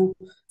 If you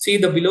see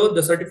the below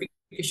the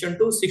certification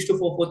to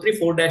 62443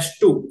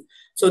 4-2.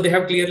 So they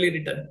have clearly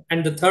written.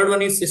 And the third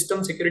one is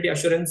system security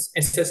assurance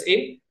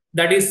SSA,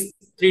 that is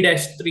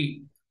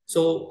 3-3.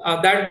 So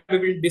that we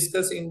will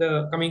discuss in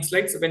the coming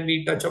slides when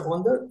we touch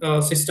upon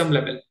the system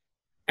level.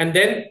 And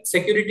then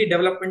security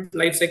development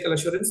lifecycle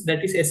assurance,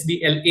 that is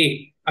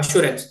SDLA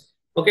assurance.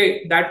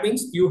 Okay, that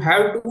means you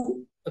have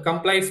to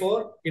comply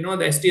for the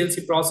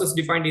SDLC process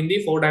defined in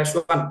the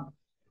 4-1.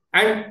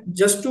 And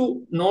just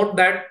to note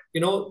that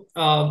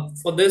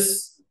for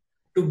this,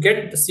 to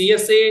get the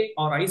CSA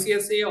or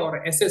ICSA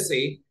or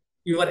SSA,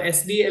 your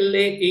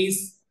SDLA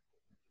is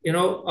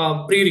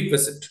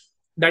prerequisite,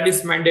 that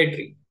is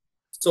mandatory.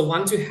 So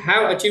once you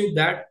have achieved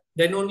that,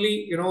 then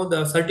only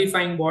the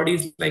certifying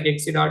bodies like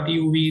Exida,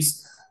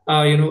 TUVs,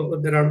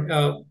 there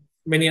are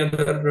many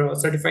other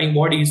certifying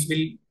bodies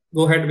will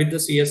go ahead with the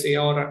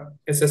CSA or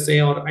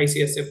SSA or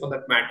ICSA for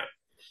that matter.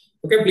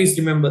 Okay, please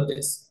remember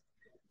this.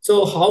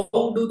 So how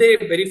do they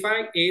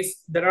verify? Is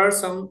there are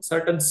some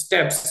certain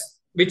steps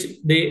which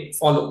they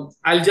follow.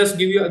 I'll just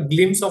give you a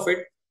glimpse of it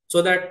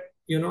so that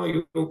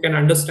you can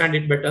understand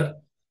it better.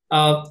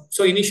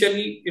 So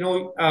initially,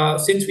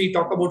 since we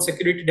talk about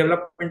security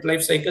development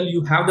lifecycle,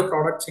 you have the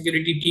product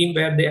security team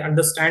where they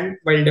understand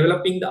while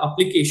developing the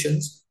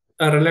applications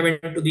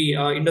relevant to the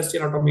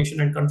industrial automation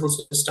and control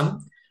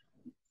system.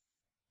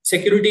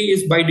 Security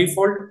is by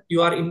default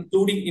you are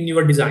including in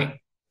your design.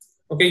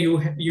 Okay,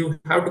 you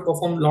have to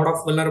perform a lot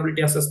of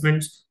vulnerability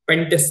assessments,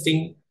 pen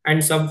testing,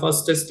 and some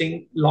first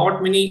testing.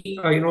 Many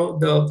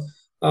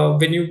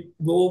when you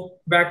go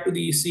back to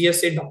the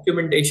CSA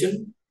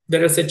documentation,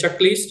 there is a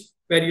checklist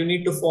where you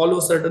need to follow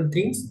certain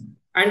things,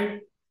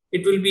 and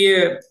it will be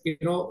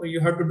you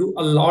have to do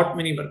a lot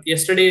many work.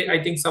 Yesterday,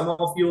 I think some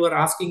of you were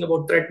asking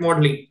about threat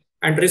modeling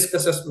and risk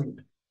assessment.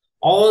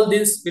 All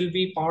this will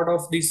be part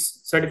of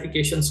this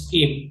certification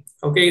scheme.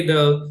 Okay,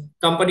 the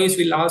companies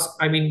will ask,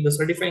 I mean, the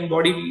certifying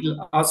body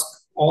will ask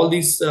all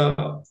these,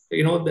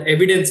 the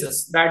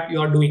evidences that you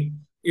are doing.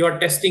 You are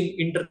testing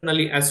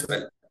internally as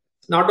well.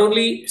 Not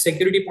only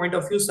security point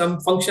of view, some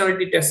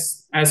functionality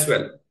tests as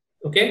well.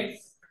 Okay,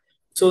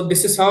 so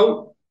this is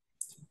how,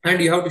 and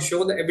you have to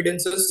show the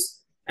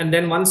evidences. And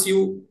then once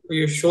you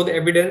show the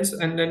evidence,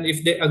 and then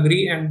if they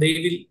agree, and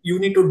you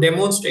need to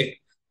demonstrate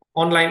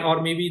online,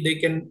 or maybe they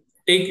can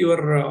take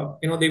your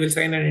they will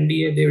sign an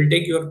NDA, they will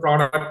take your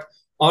product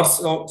or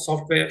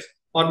software,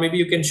 or maybe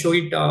you can show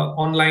it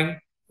online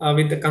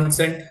with the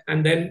consent,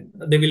 and then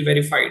they will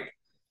verify it.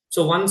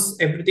 So once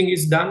everything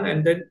is done,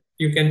 and then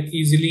you can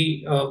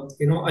easily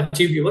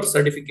achieve your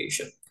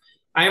certification.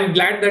 I am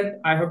glad that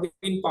I have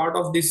been part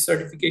of this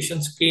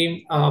certification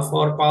scheme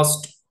for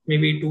past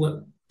maybe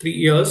 2 3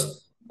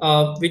 years,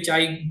 which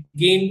I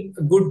gained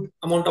a good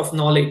amount of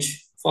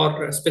knowledge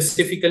for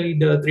specifically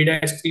the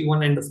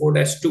 3-3-1 and the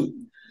 4-2.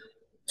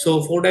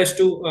 So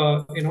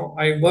 4-2,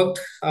 I worked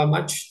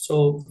much.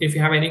 So if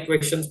you have any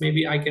questions,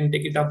 maybe I can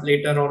take it up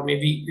later, or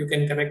maybe you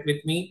can connect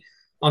with me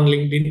on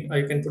LinkedIn.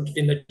 You can put it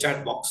in the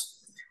chat box.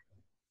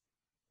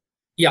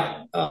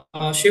 Yeah,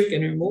 Shiv,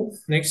 can we move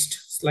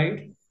next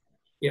slide?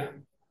 Yeah.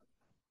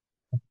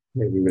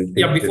 Maybe we'll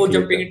Yeah, take before it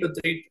jumping later.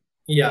 into three.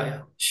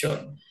 Yeah, sure.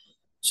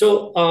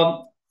 So,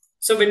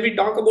 so when we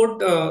talk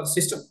about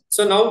system,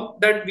 so now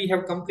that we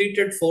have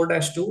completed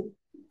 4-2,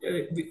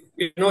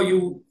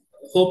 you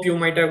hope you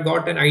might have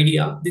got an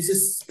idea. This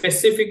is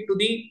specific to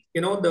the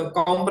the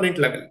component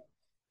level.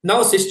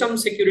 Now, system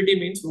security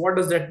means, what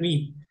does that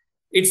mean?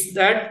 It's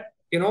that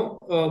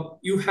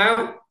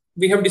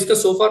we have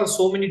discussed so far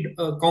so many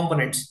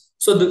components.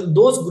 So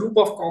those group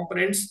of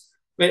components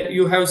where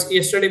you have,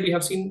 yesterday we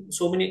have seen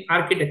so many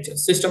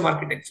architectures, system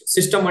architecture,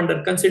 system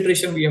under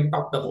consideration we have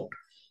talked about.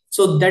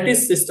 So that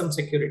is system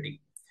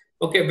security.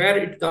 Okay, where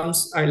it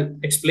comes, I'll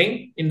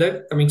explain in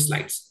the coming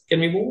slides.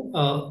 Can we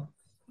move,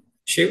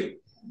 Shiv?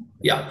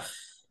 Yeah.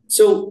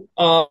 So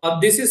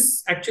this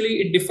is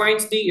actually, it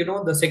defines the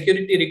the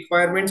security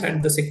requirements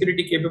and the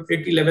security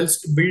capability levels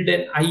to build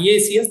an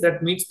IACS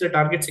that meets the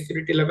target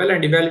security level,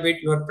 and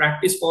evaluate your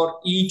practice for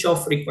each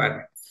of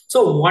requirement.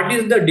 So what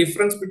is the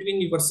difference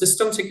between your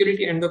system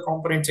security and the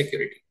component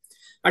security?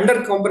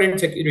 Under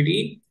component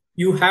security,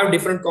 you have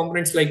different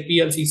components like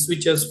PLC,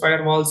 switches,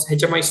 firewalls,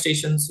 HMI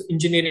stations,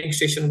 engineering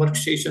station,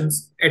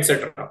 workstations,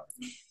 etc.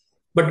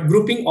 But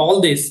grouping all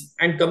this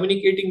and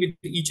communicating with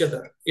each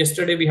other.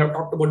 Yesterday we have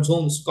talked about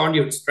zones,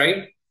 conduits,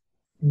 right?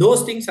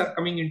 Those things are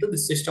coming into the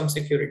system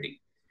security.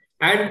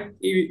 And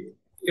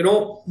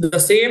the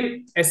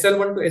same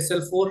SL1 to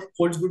SL4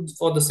 holds good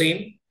for the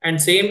same, and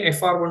same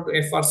FR1 to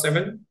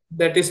FR7.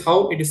 That is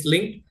how it is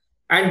linked.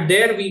 And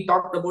there we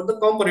talked about the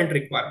component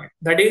requirement.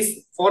 That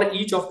is for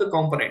each of the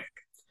component.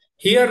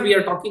 Here we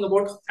are talking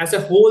about as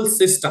a whole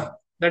system.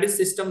 That is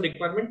system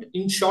requirement.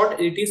 In short,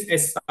 it is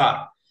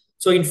SR.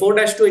 So in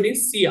 4-2, it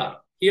is CR.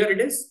 Here it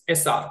is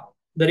SR.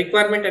 The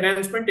requirement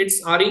enhancement,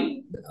 it's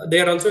RE.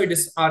 There also it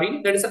is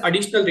RE. That is an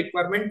additional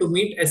requirement to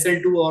meet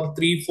SL2 or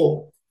 3,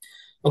 4.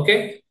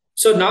 Okay.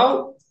 So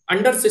now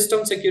under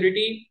system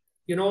security,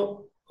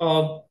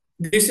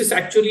 this is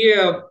actually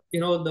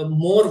the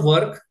more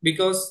work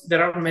because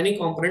there are many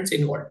components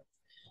involved.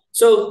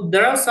 So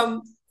there are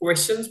some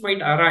questions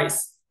might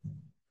arise.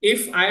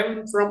 If I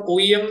am from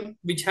OEM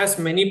which has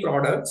many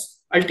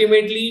products,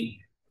 ultimately,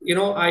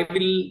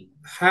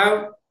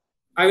 have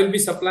I will be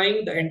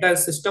supplying the entire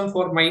system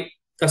for my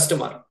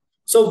customer.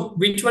 So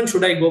which one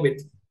should I go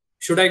with?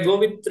 Should I go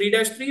with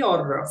 3-3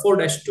 or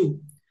 4-2?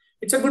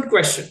 It's a good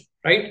question,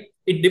 right?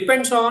 It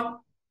depends on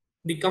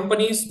the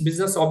company's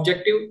business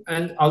objective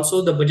and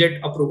also the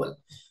budget approval.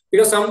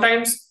 Because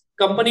sometimes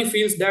company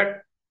feels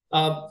that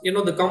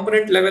the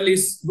component level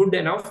is good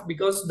enough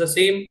because the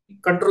same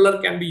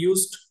controller can be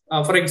used.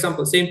 For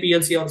example, same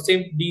PLC or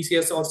same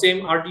DCS or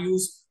same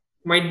RTUs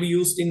might be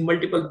used in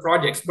multiple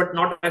projects, but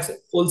not as a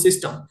whole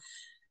system.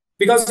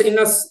 Because in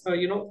us,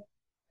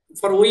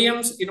 for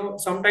OEMs,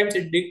 sometimes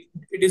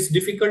it is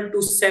difficult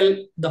to sell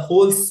the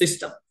whole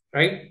system,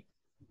 right?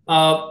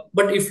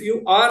 But if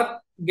you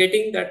are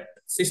getting that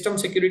system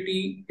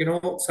security,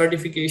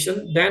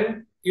 certification,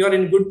 then you are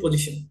in good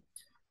position.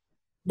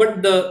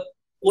 But the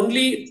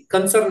only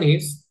concern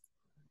is,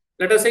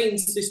 let us say in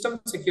system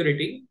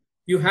security,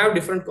 you have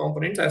different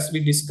components as we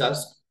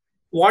discussed.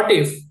 What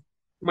if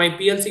my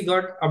PLC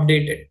got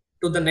updated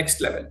to the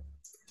next level?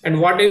 And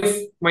what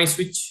if my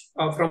switch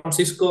from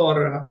Cisco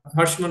or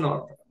Hirschman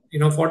or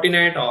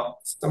Fortinet or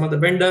some other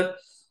vendor,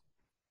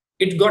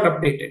 it got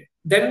updated?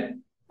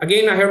 Then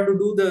again, I have to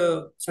do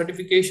the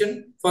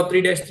certification for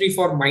 3-3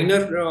 for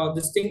minor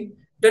this thing.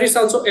 There is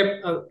also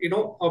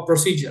a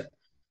procedure.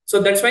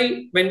 So that's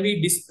why when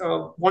we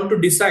want to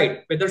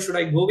decide whether should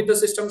I go with the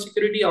system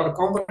security or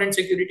component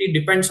security,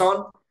 depends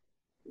on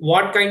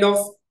what kind of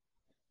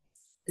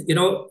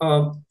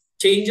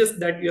changes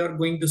that you are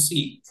going to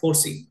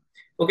foresee.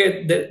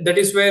 Okay, that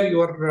is where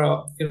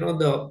your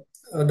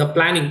the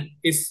planning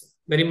is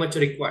very much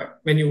required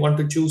when you want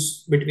to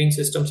choose between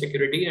system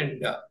security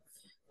and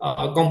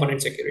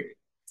component security.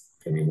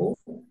 Can we move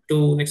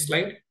to next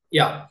slide?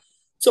 Yeah.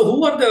 So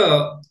who are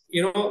the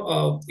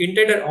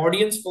intended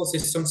audience for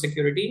system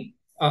security?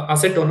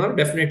 Asset owner,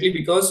 definitely,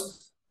 because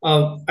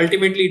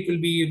ultimately it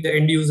will be the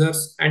end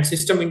users and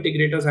system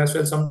integrators as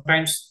well.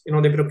 Sometimes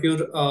they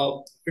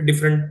procure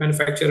different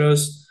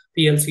manufacturers,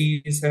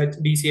 PLCs,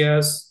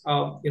 DCS,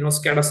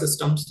 SCADA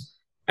systems,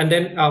 and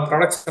then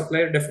product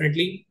supplier,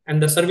 definitely,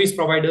 and the service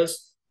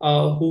providers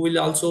who will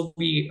also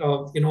be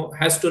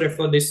has to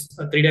refer this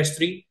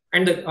 3-3,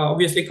 and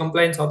obviously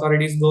compliance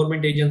authorities,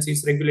 government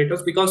agencies,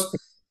 regulators, because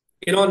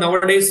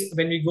nowadays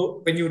when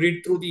you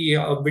read through the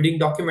bidding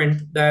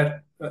document,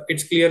 that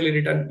it's clearly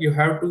written you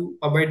have to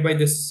abide by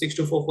this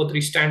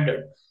 62443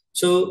 standard.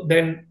 So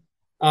then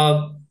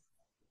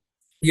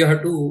you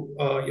have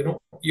to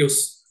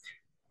use.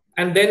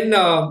 And then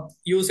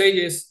usage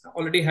is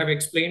already have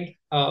explained.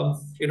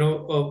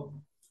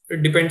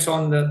 It depends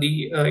on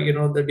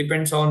the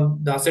depends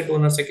on the asset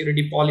owner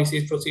security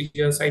policies,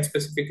 procedures, site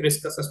specific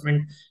risk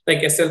assessment, like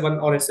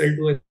SL1 or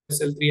SL2,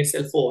 SL3,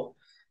 SL4.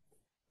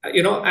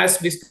 As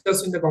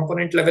discussed in the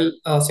component level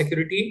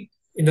security,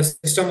 in the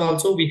system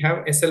also we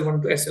have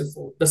SL1 to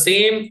SL4. The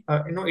same,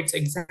 it's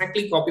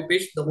exactly copy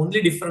paste. The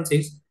only difference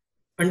is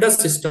under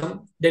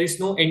system there is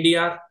no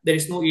NDR, there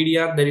is no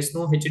EDR, there is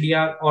no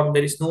HDR, or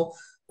there is no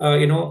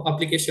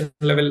application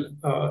level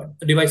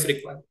device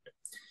requirement.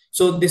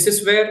 So this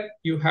is where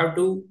you have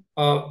to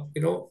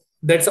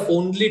that's the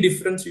only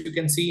difference you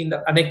can see in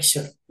the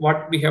annexure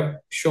what we have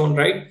shown,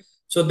 right?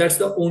 So that's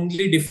the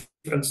only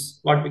difference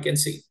what we can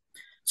see.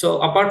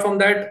 So apart from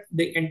that,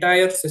 the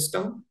entire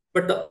system,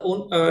 but the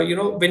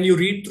when you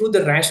read through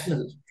the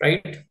rationale,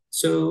 right?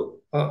 So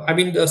I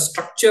mean the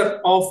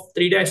structure of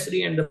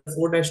 3-3 and the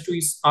 4-2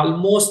 is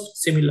almost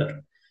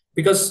similar,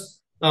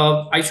 because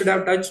I should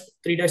have touched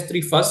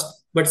 3-3 first,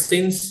 but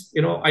since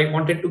I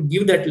wanted to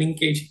give that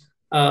linkage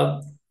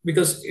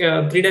because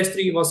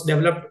 3-3 was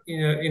developed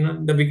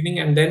in the beginning,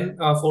 and then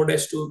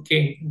 4-2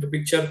 came into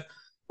picture.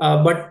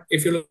 But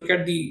if you look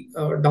at the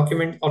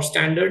document or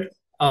standard,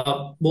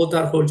 both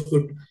are holds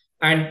good.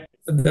 And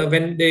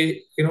when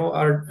they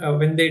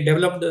when they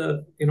develop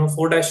the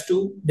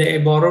 4-2, they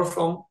borrow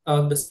from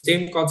the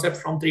same concept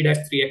from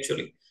 3-3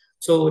 actually.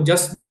 So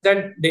just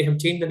that they have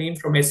changed the name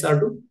from SR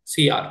to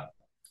CR.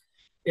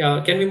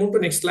 Yeah, can we move to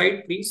next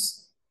slide,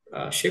 please,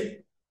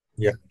 Shiv?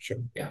 Yeah, sure.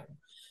 Yeah.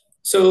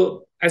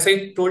 So as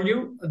I told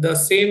you, the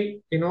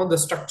same, the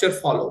structure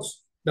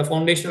follows the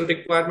foundational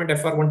requirement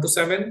FR1 to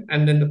 7,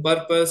 and then the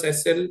purpose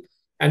SL,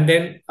 and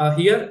then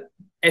here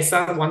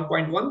SR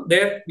 1.1.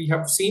 There we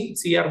have seen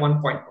CR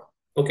 1.1.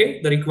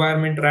 Okay, the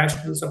requirement,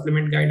 rational,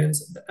 supplement,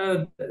 guidance,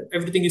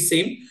 everything is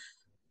same.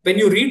 When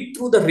you read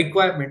through the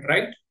requirement,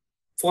 right,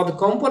 for the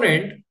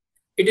component,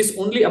 it is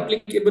only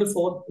applicable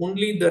for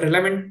only the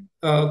relevant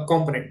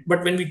component.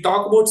 But when we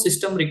talk about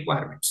system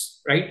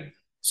requirements, right,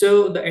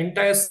 so the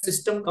entire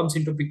system comes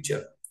into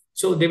picture.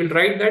 So they will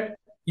write that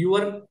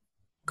your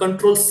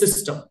control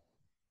system.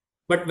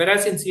 But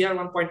whereas in CR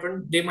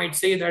 1.1, they might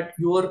say that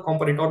your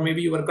component, or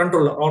maybe your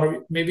controller,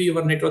 or maybe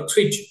your network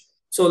switch.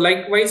 So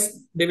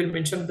likewise, they will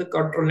mention the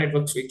control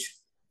network switch.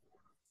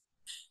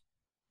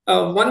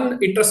 One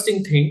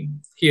interesting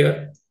thing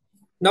here,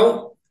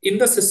 now in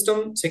the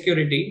system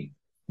security,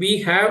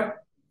 we have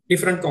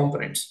different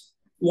components.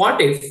 What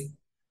if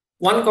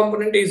one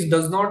component is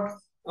does not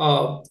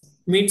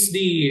meets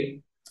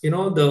the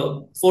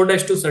the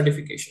 4-2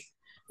 certification?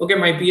 Okay,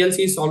 my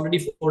PLC is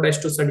already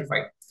 4-2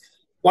 certified.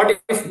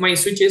 What if my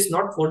switch is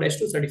not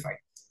 4-2 certified?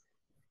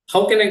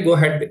 How can I go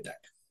ahead with that?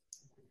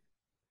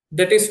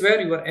 That is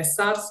where your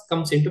SRs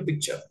comes into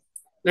picture.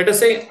 Let us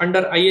say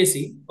under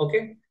IAC,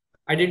 okay,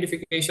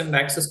 identification and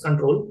access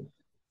control.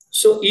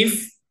 So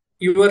if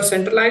your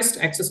centralized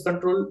access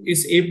control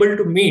is able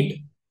to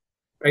meet,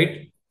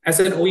 right, as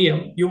an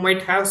OEM, you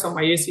might have some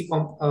IAC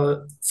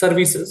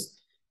services.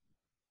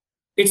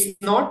 It's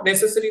not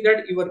necessary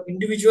that your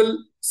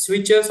individual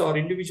switches or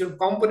individual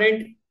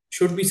component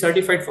should be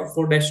certified for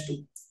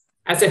 4-2.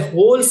 As a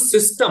whole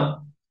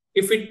system,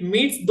 if it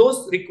meets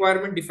those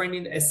requirements defined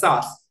in the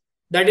SRs,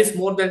 that is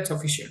more than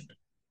sufficient.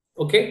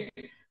 Okay,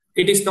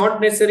 it is not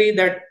necessary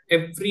that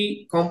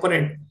every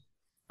component.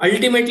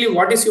 Ultimately,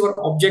 what is your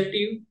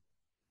objective?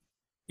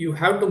 You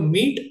have to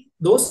meet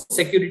those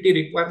security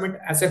requirement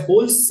as a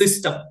whole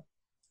system.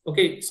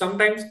 Okay,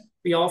 sometimes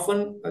we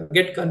often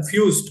get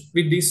confused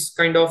with these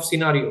kind of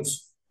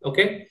scenarios.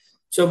 Okay,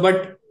 so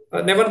but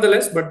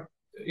nevertheless, but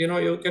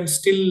you can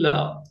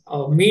still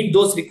meet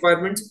those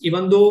requirements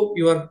even though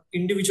your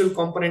individual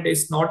component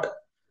is not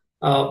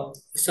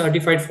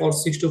certified for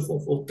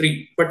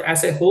 62443. But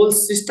as a whole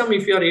system,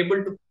 if you are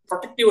able to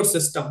protect your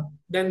system,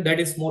 then that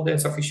is more than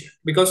sufficient,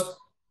 because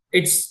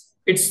it's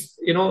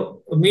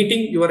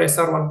meeting your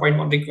SR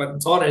 1.1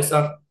 requirements or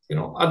SR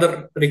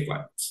other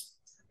requirements.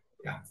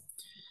 Yeah,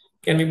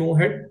 can we move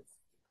ahead?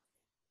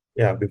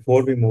 Yeah,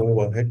 before we move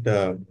ahead,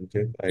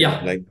 okay, I would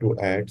Yeah. like to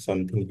add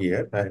something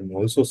here. I'm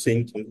also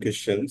seeing some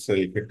questions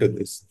related to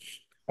this.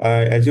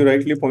 As you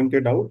rightly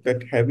pointed out,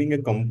 that having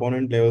a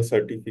component level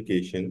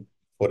certification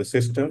for a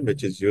system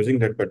which is using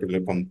that particular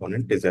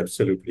component is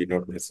absolutely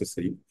not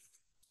necessary.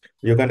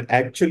 You can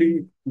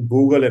actually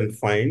Google and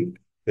find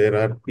there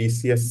are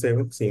PCS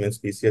 7, Siemens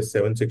PCS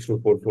 7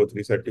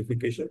 62443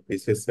 certification.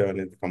 PCS 7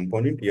 is the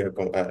component. You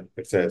have,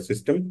 it's a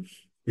system.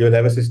 You'll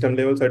have a system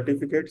level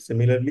certificate.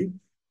 Similarly,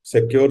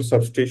 secure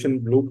substation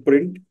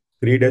blueprint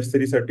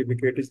 3-3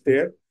 certificate is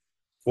there.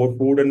 For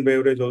food and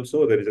beverage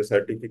also, there is a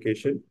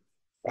certification.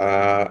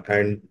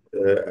 And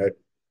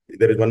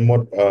there is one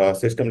more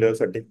system level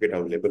certificate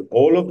available.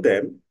 All of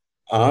them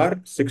are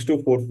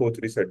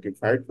 62443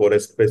 certified for a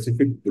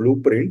specific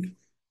blueprint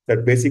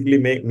that basically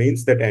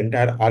means that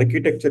entire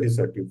architecture is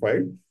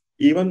certified,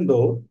 even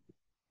though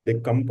the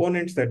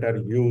components that are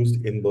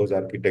used in those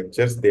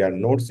architectures, they are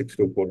not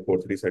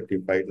 62443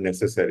 certified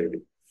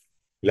necessarily.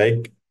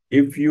 Like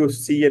if you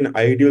see an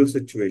ideal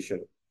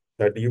situation,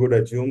 that you would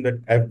assume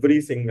that every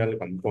single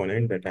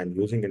component that I'm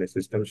using in a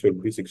system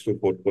should be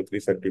 62443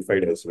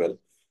 certified as well.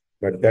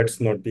 But that's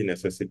not the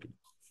necessity.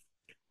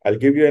 I'll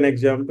give you an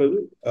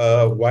example.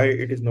 Why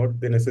it is not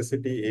the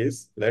necessity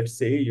is, let's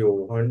say you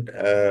want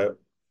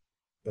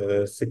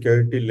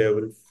security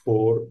level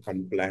 4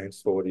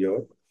 compliance for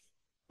your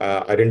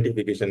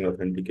identification and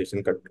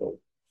authentication control,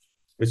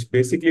 which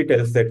basically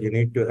tells that you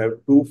need to have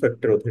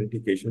two-factor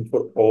authentication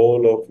for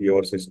all of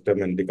your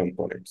system and the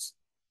components.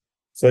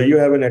 So you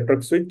have a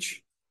network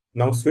switch.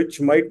 Now, switch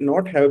might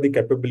not have the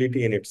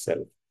capability in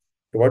itself.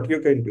 What you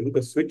can do,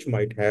 the switch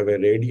might have a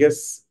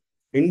radius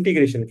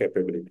integration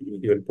capability.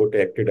 You will put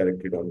Active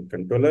Directory on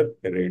controller,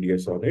 a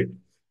radius on it,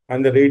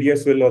 and the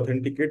radius will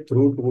authenticate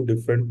through two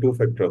different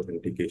two-factor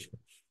authentication.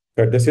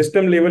 At the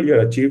system level,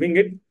 you're achieving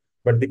it,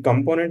 but the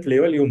component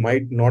level, you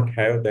might not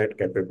have that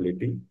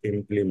capability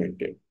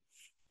implemented.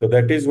 So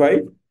that is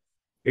why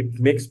it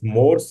makes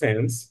more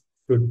sense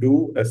to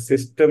do a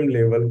system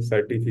level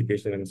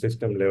certification and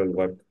system level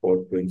work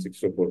for doing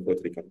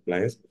 62443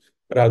 compliance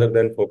rather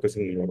than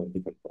focusing more on the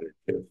component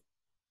level.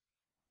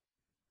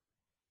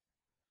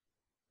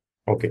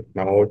 Okay,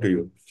 now over to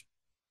you.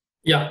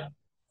 Yeah.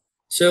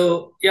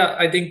 So yeah,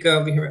 I think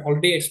we have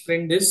already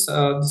explained this.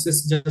 This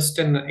is just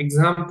an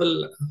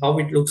example how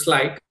it looks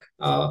like.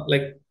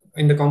 Like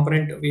in the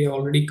component we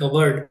already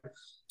covered.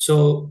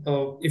 So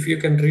if you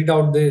can read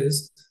out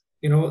this,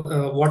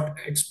 what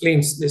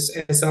explains this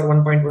SR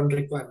 1.1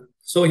 requirement.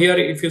 So here,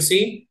 if you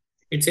see,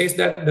 it says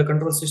that the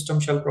control system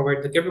shall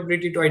provide the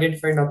capability to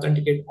identify and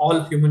authenticate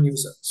all human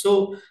users.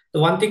 So the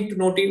one thing to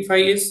notify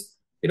is,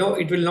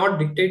 it will not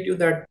dictate you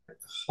that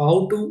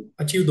how to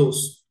achieve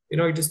those.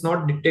 It is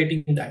not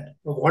dictating that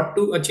what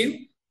to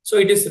achieve. So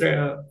it is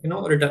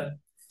written.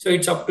 So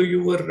it's up to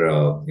your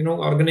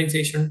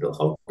organization to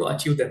how to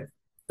achieve them.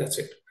 That's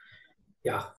it. Yeah.